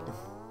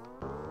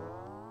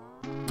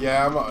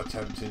 Yeah, I'm not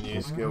attempting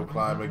your skill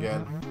climb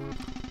again.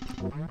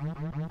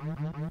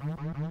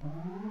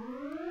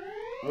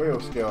 Real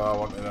skill I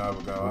wanted to have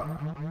a go at.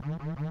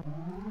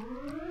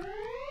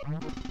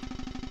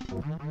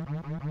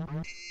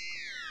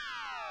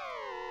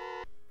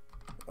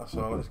 That's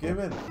all it's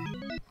given.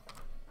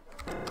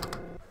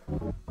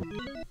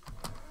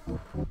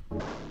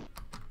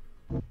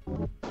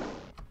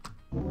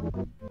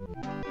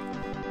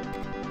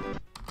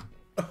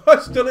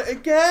 I've done it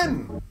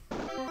again!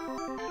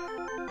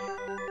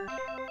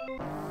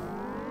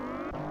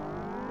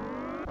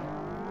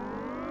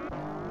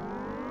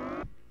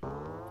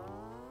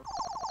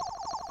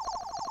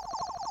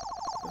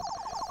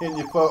 In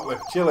your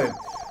forklift, chilling.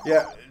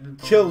 Yeah,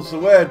 chill's the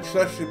word,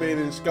 especially being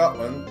in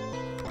Scotland.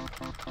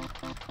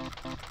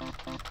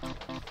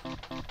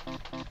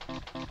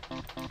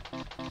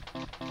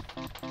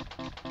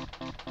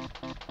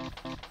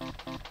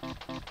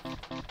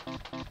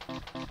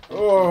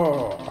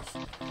 Oh,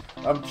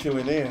 I'm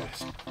chilling here.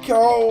 It's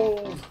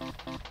cold.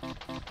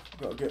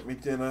 Got to get me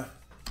dinner,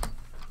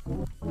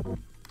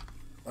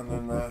 and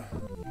then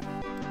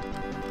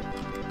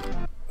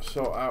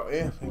sort out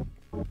here.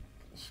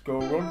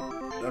 School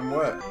run, then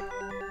work.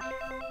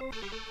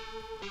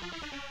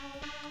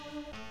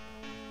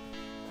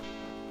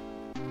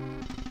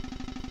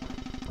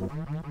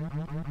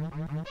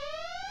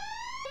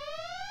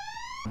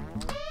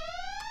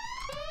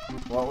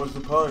 What was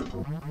the point?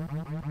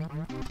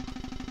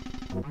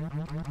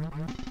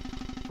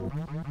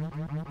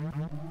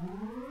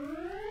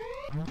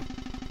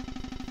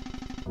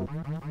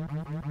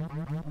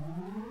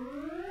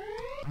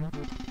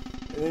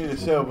 You need a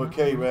silver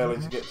key really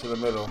to get to the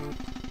middle.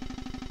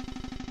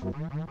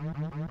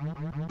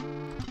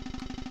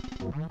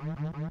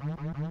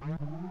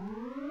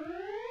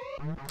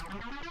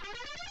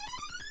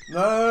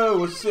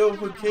 No, a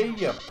silver key,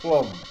 you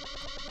plum.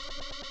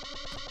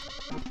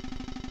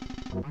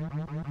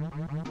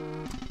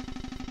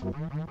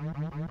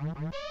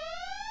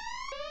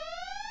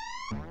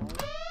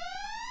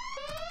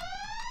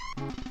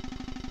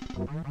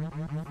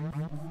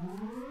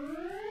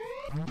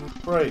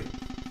 Free.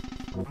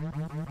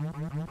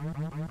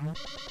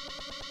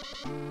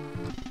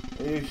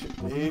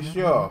 Are you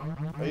sure?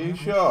 Are you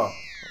sure?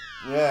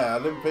 Yeah,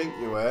 I didn't think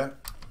you were.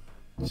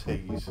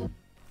 Tease.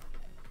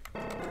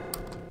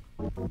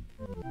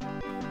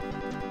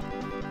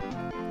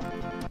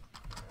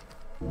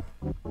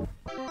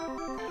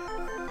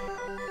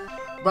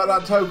 But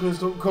that tokens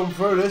don't come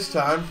through this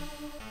time.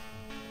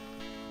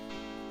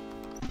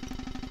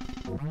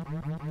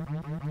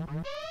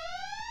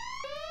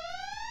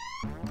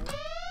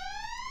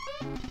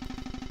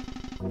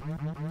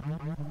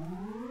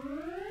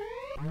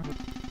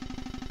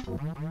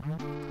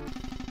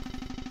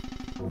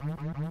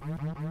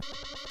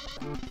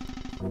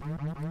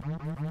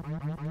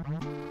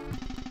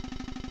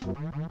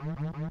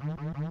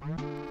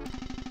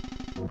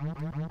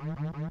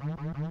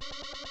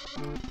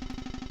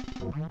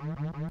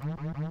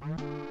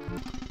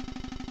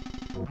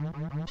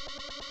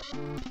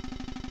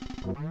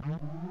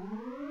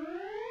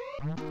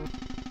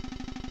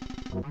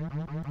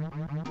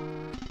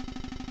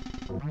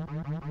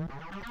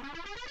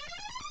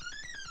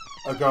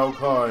 A gold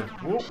coin.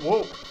 Whoop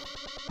whoop.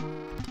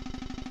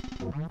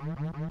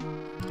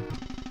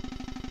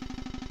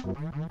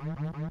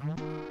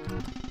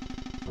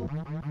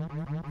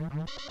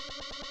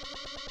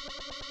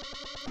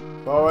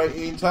 For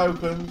 18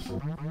 tokens.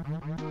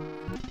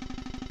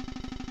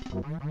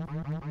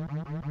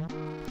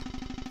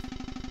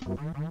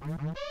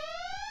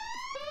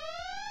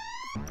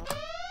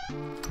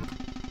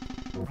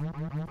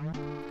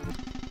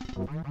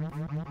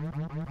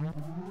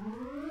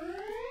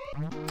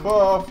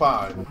 Four,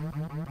 five.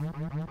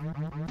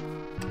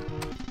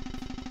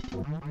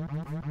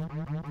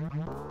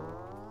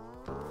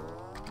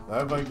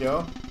 No, thank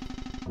you.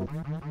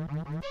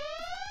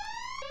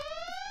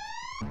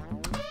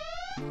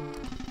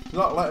 It's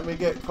not letting me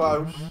get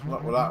close.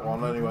 Not with that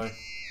one, anyway.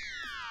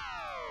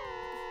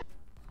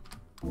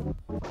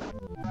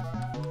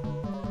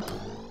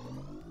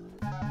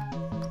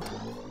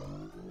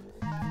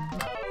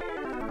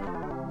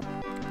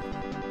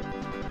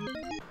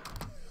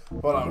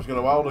 Well, that was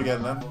going to hold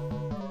again then.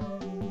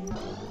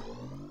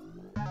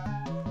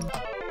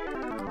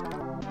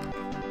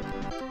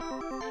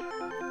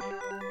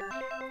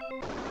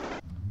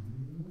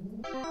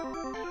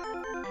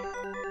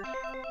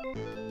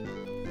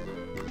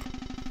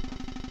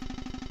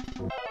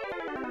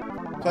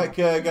 Take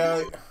care,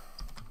 guy.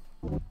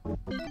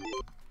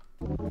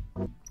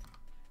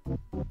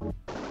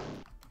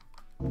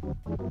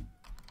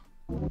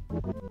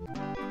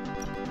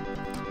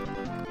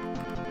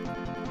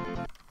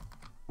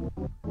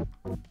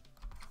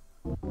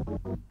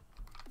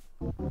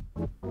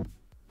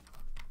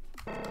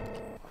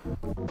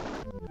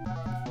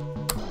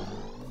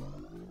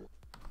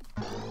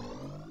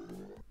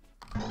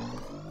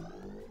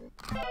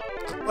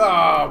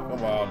 Oh,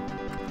 come on.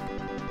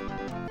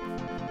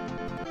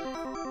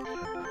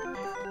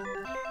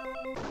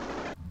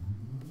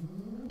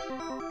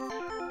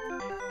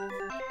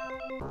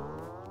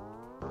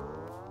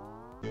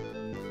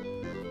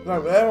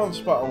 Right, there on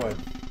spot and win.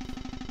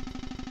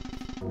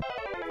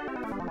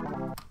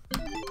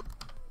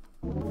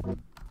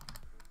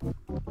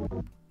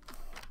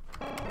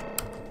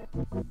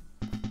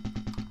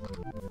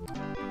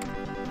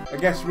 I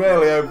guess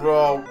really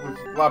overall with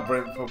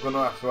Labyrinth I'm going to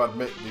have to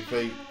admit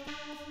defeat.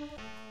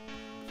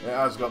 It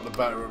has got the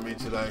better of me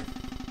today.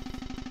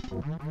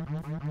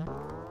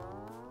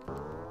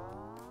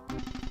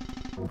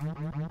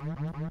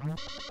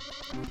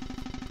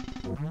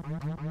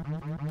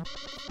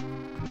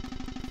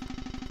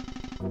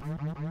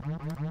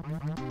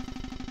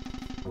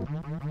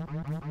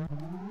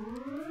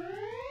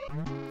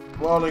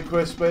 Morning,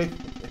 Crispy.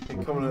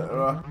 Coming at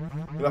her.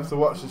 You'll have to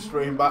watch the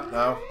stream back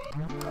now.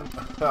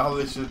 How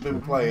this has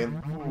been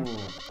playing. Ooh.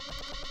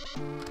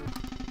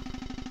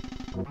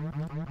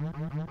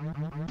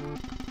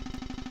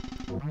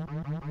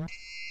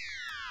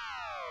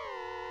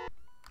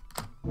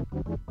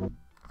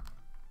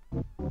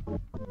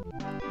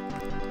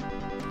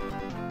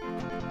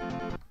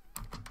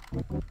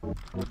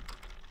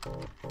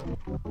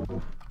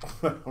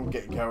 I'm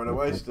getting carried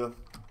away still.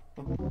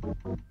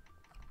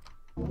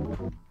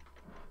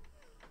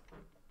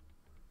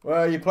 Where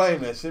are you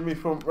playing this? In my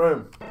front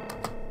room.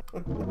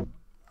 I've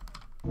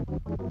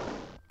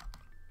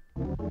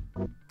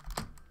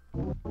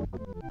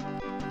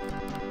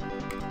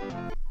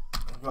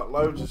got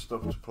loads of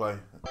stuff to play.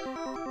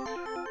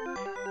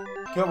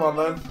 Come on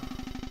then.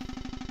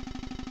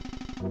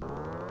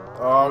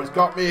 Oh, it's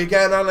got me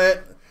again, hasn't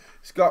it?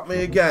 It's got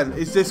me again.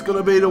 Is this going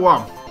to be the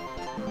one?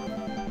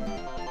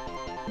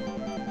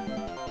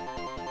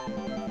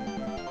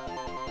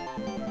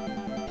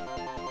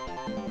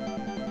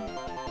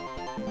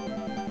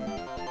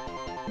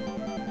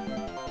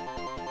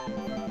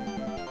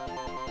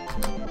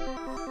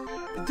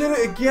 Did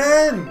it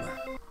again!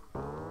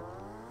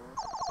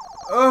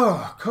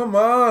 Oh, come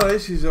on,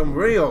 this is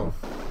unreal.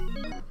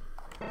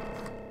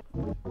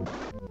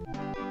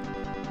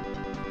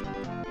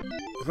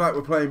 It's like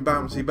we're playing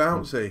bouncy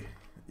bouncy.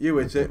 You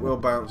hit it, we'll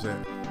bounce it.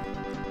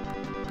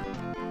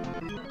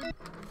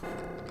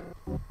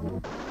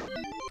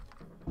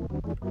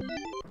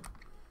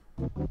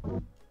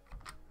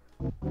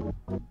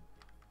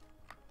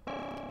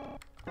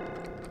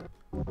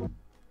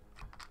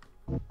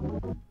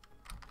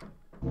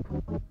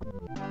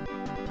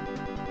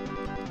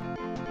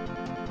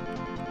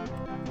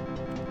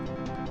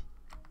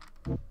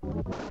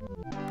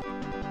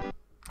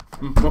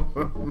 You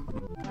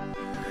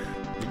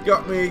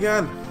got me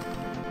again.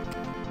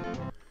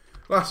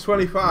 Last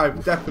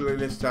 25, definitely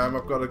this time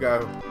I've got to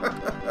go.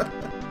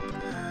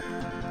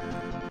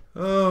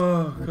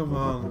 Oh, come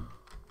on.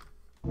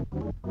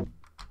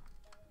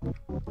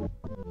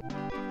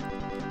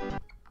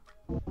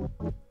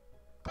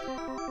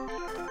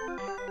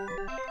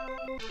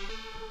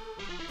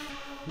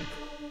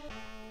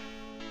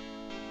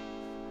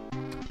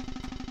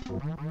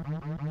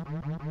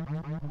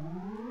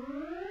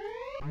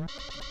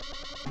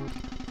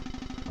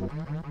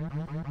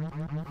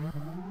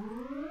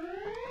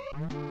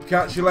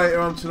 Catch you later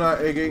on tonight,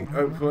 Iggy,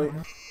 hopefully.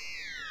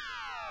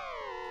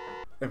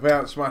 If I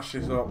haven't smashed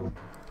this up.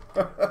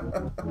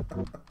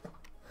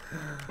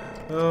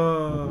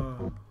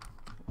 Oh,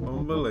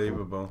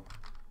 unbelievable.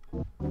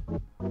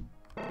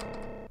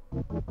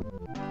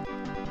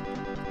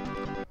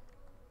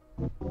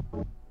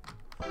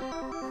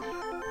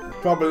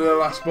 Probably the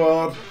last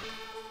board.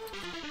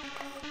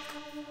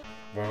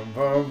 Bum,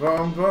 bum,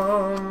 bum,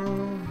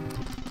 bum.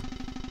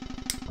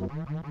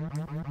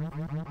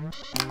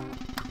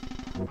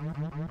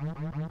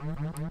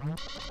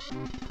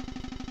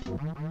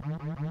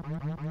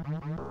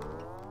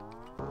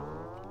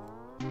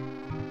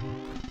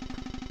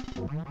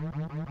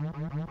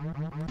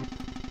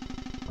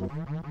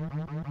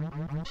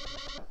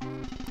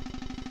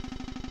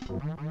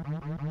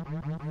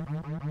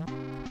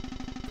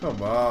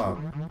 Come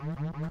on.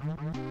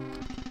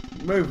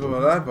 Move them a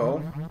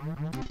level.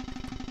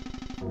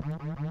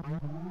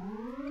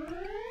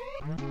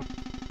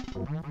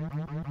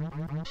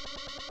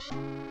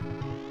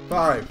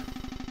 Five.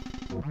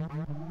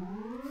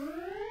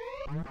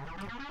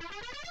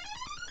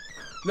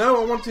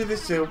 No, I wanted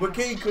this silver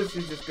key because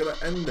she's just going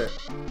to end it.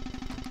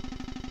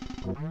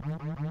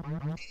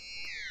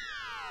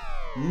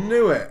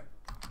 Knew it.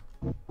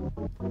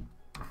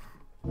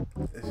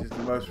 This is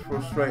the most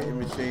frustrating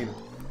machine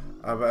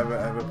I've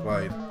ever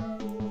played.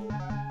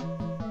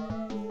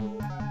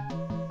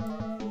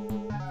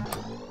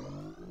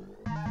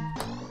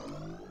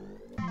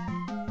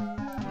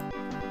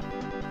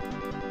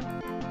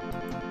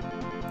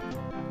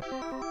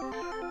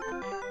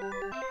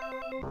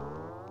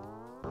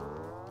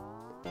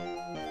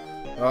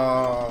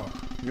 Oh,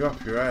 you're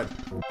off your head.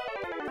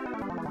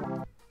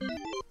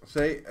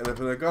 See, and if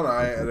it had gone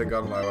higher, it would have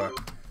gone lower.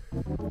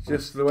 It's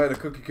just the way the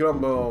cookie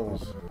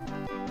crumbles.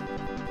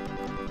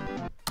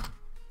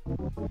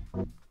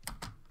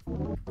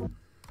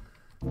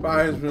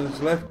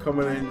 Fireman's lift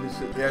coming in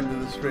just at the end of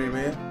the stream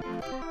here.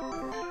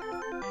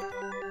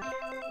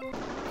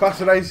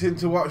 Fascinating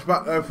to watch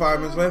back though,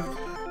 Fireman's lift.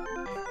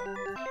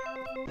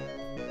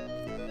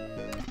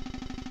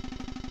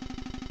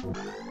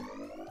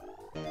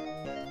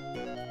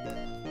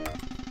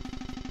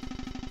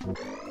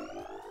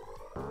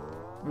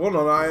 One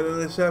on iron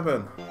and a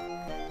 7.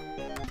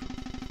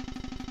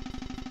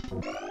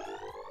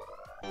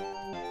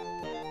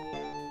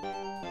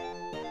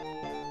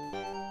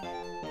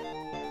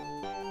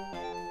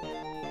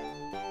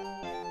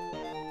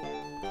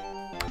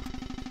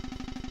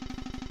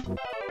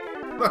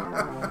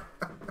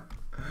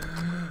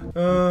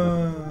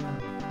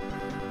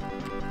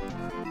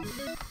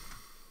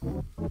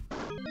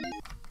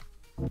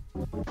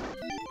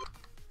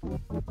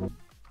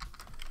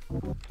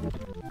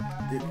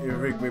 You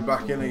rigged me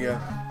back in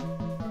again.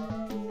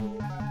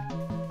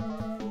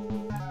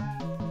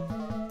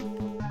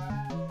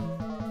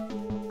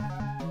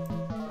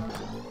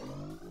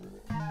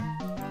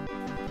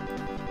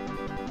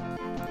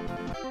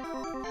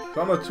 It's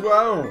on a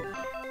 12.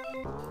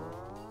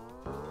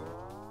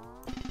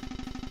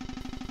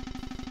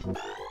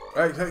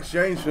 Right,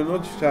 exchange for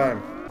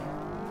lunchtime.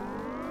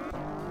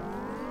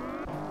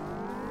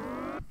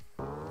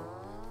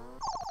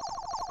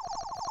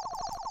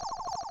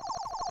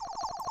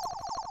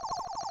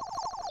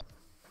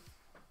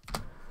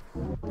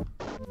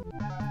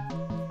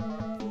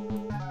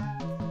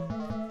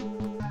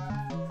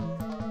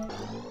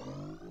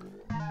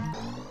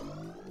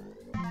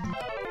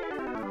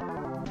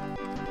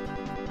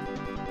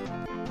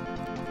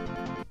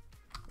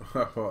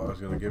 I thought I was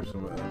going to give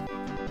some of it.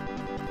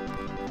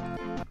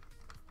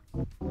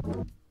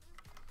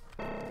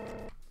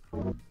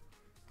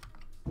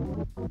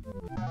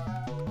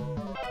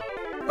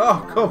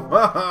 Oh, come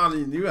on!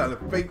 You knew I had a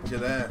feature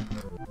there.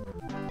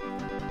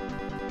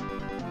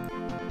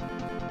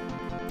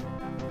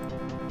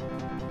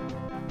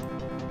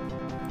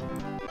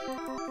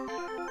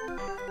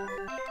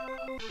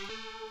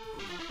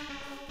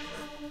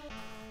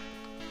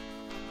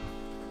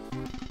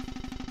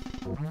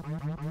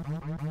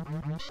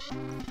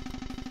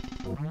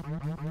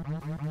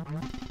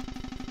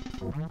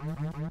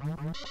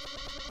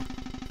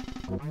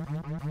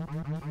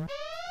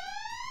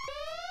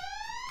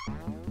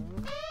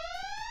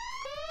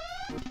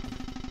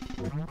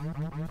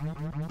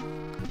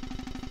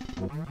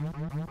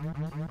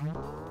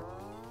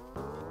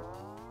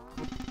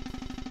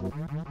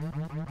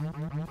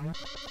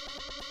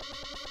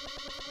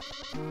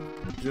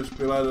 Just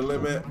below the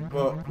limit,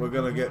 but we're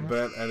gonna get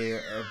burnt any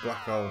black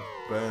hole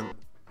burnt.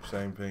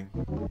 Same thing.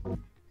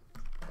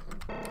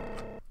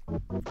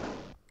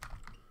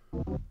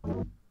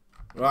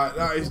 Right,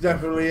 that is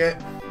definitely it.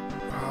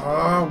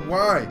 Oh,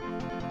 why?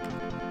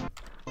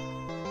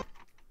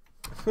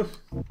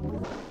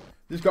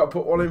 Just got to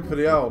put one in for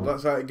the old.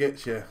 That's how it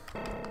gets you.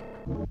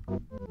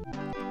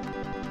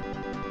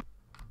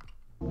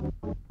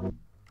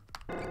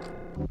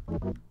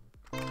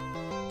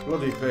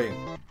 Bloody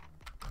thing.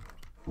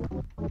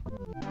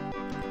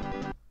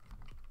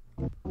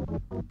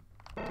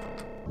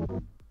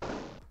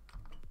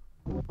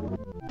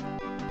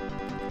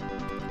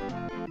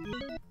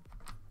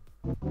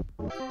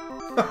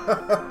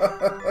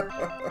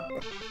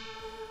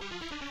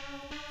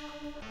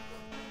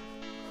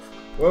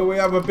 Well, we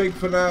have a big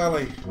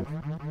finale.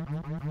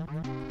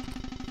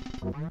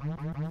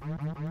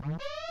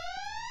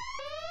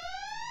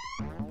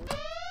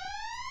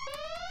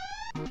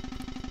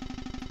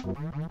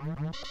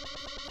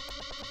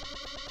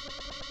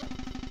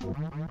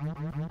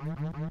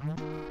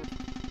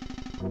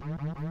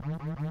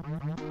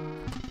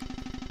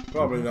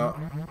 Probably not.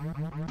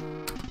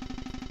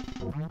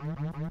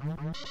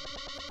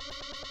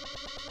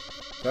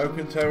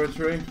 Token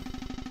territory.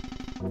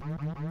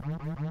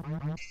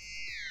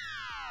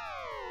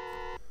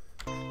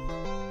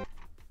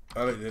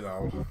 And it did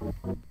hold.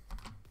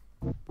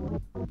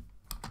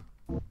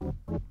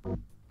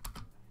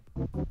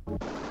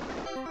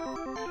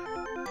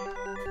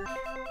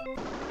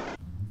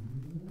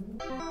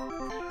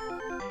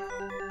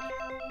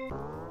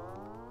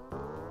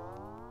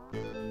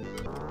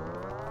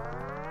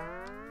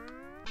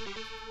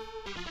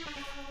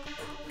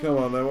 Come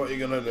on then, what are you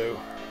gonna do?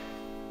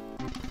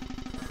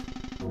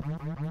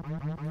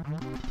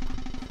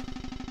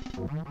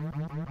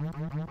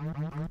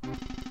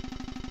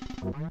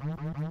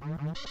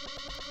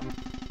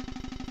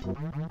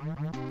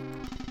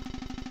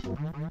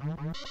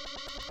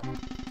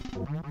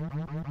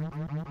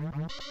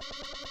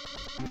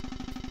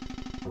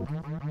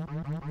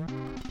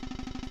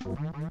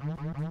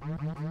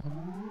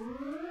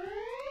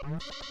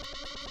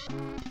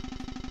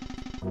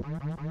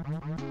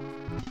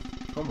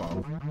 Come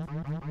on.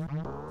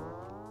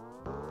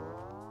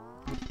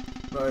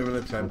 Not even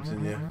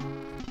attempting you.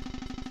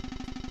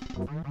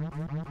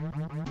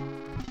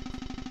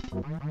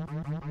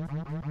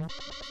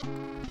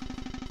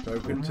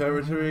 Token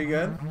territory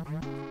again.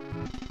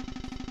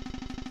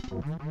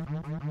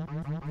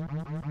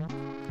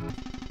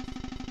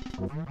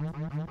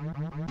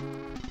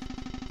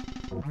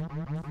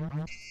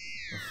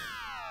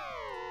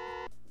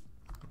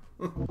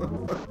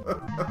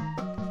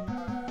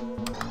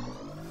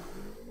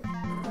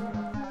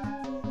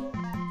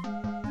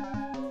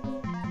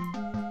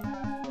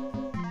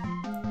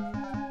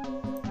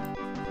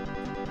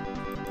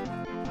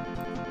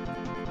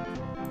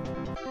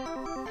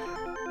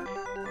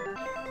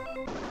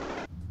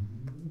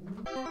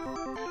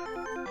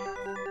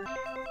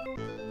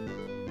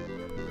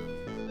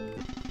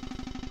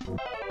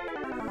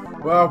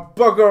 Well,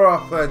 bugger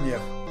off then, you.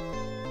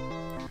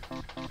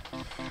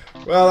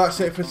 Well, that's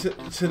it for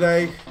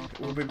today.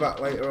 We'll be back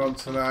later on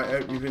tonight.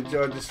 Hope you've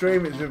enjoyed the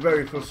stream. It's been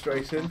very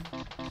frustrating.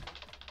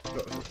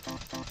 But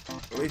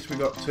at least we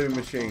got 2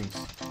 machines.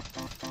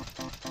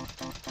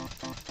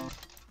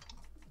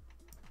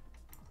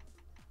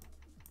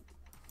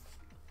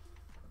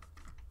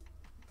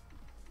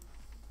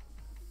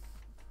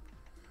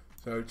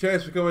 So,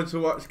 cheers for coming to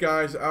watch,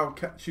 guys. I'll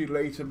catch you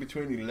later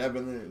between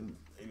 11 and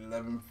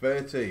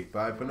 11:30.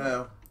 Bye for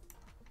now.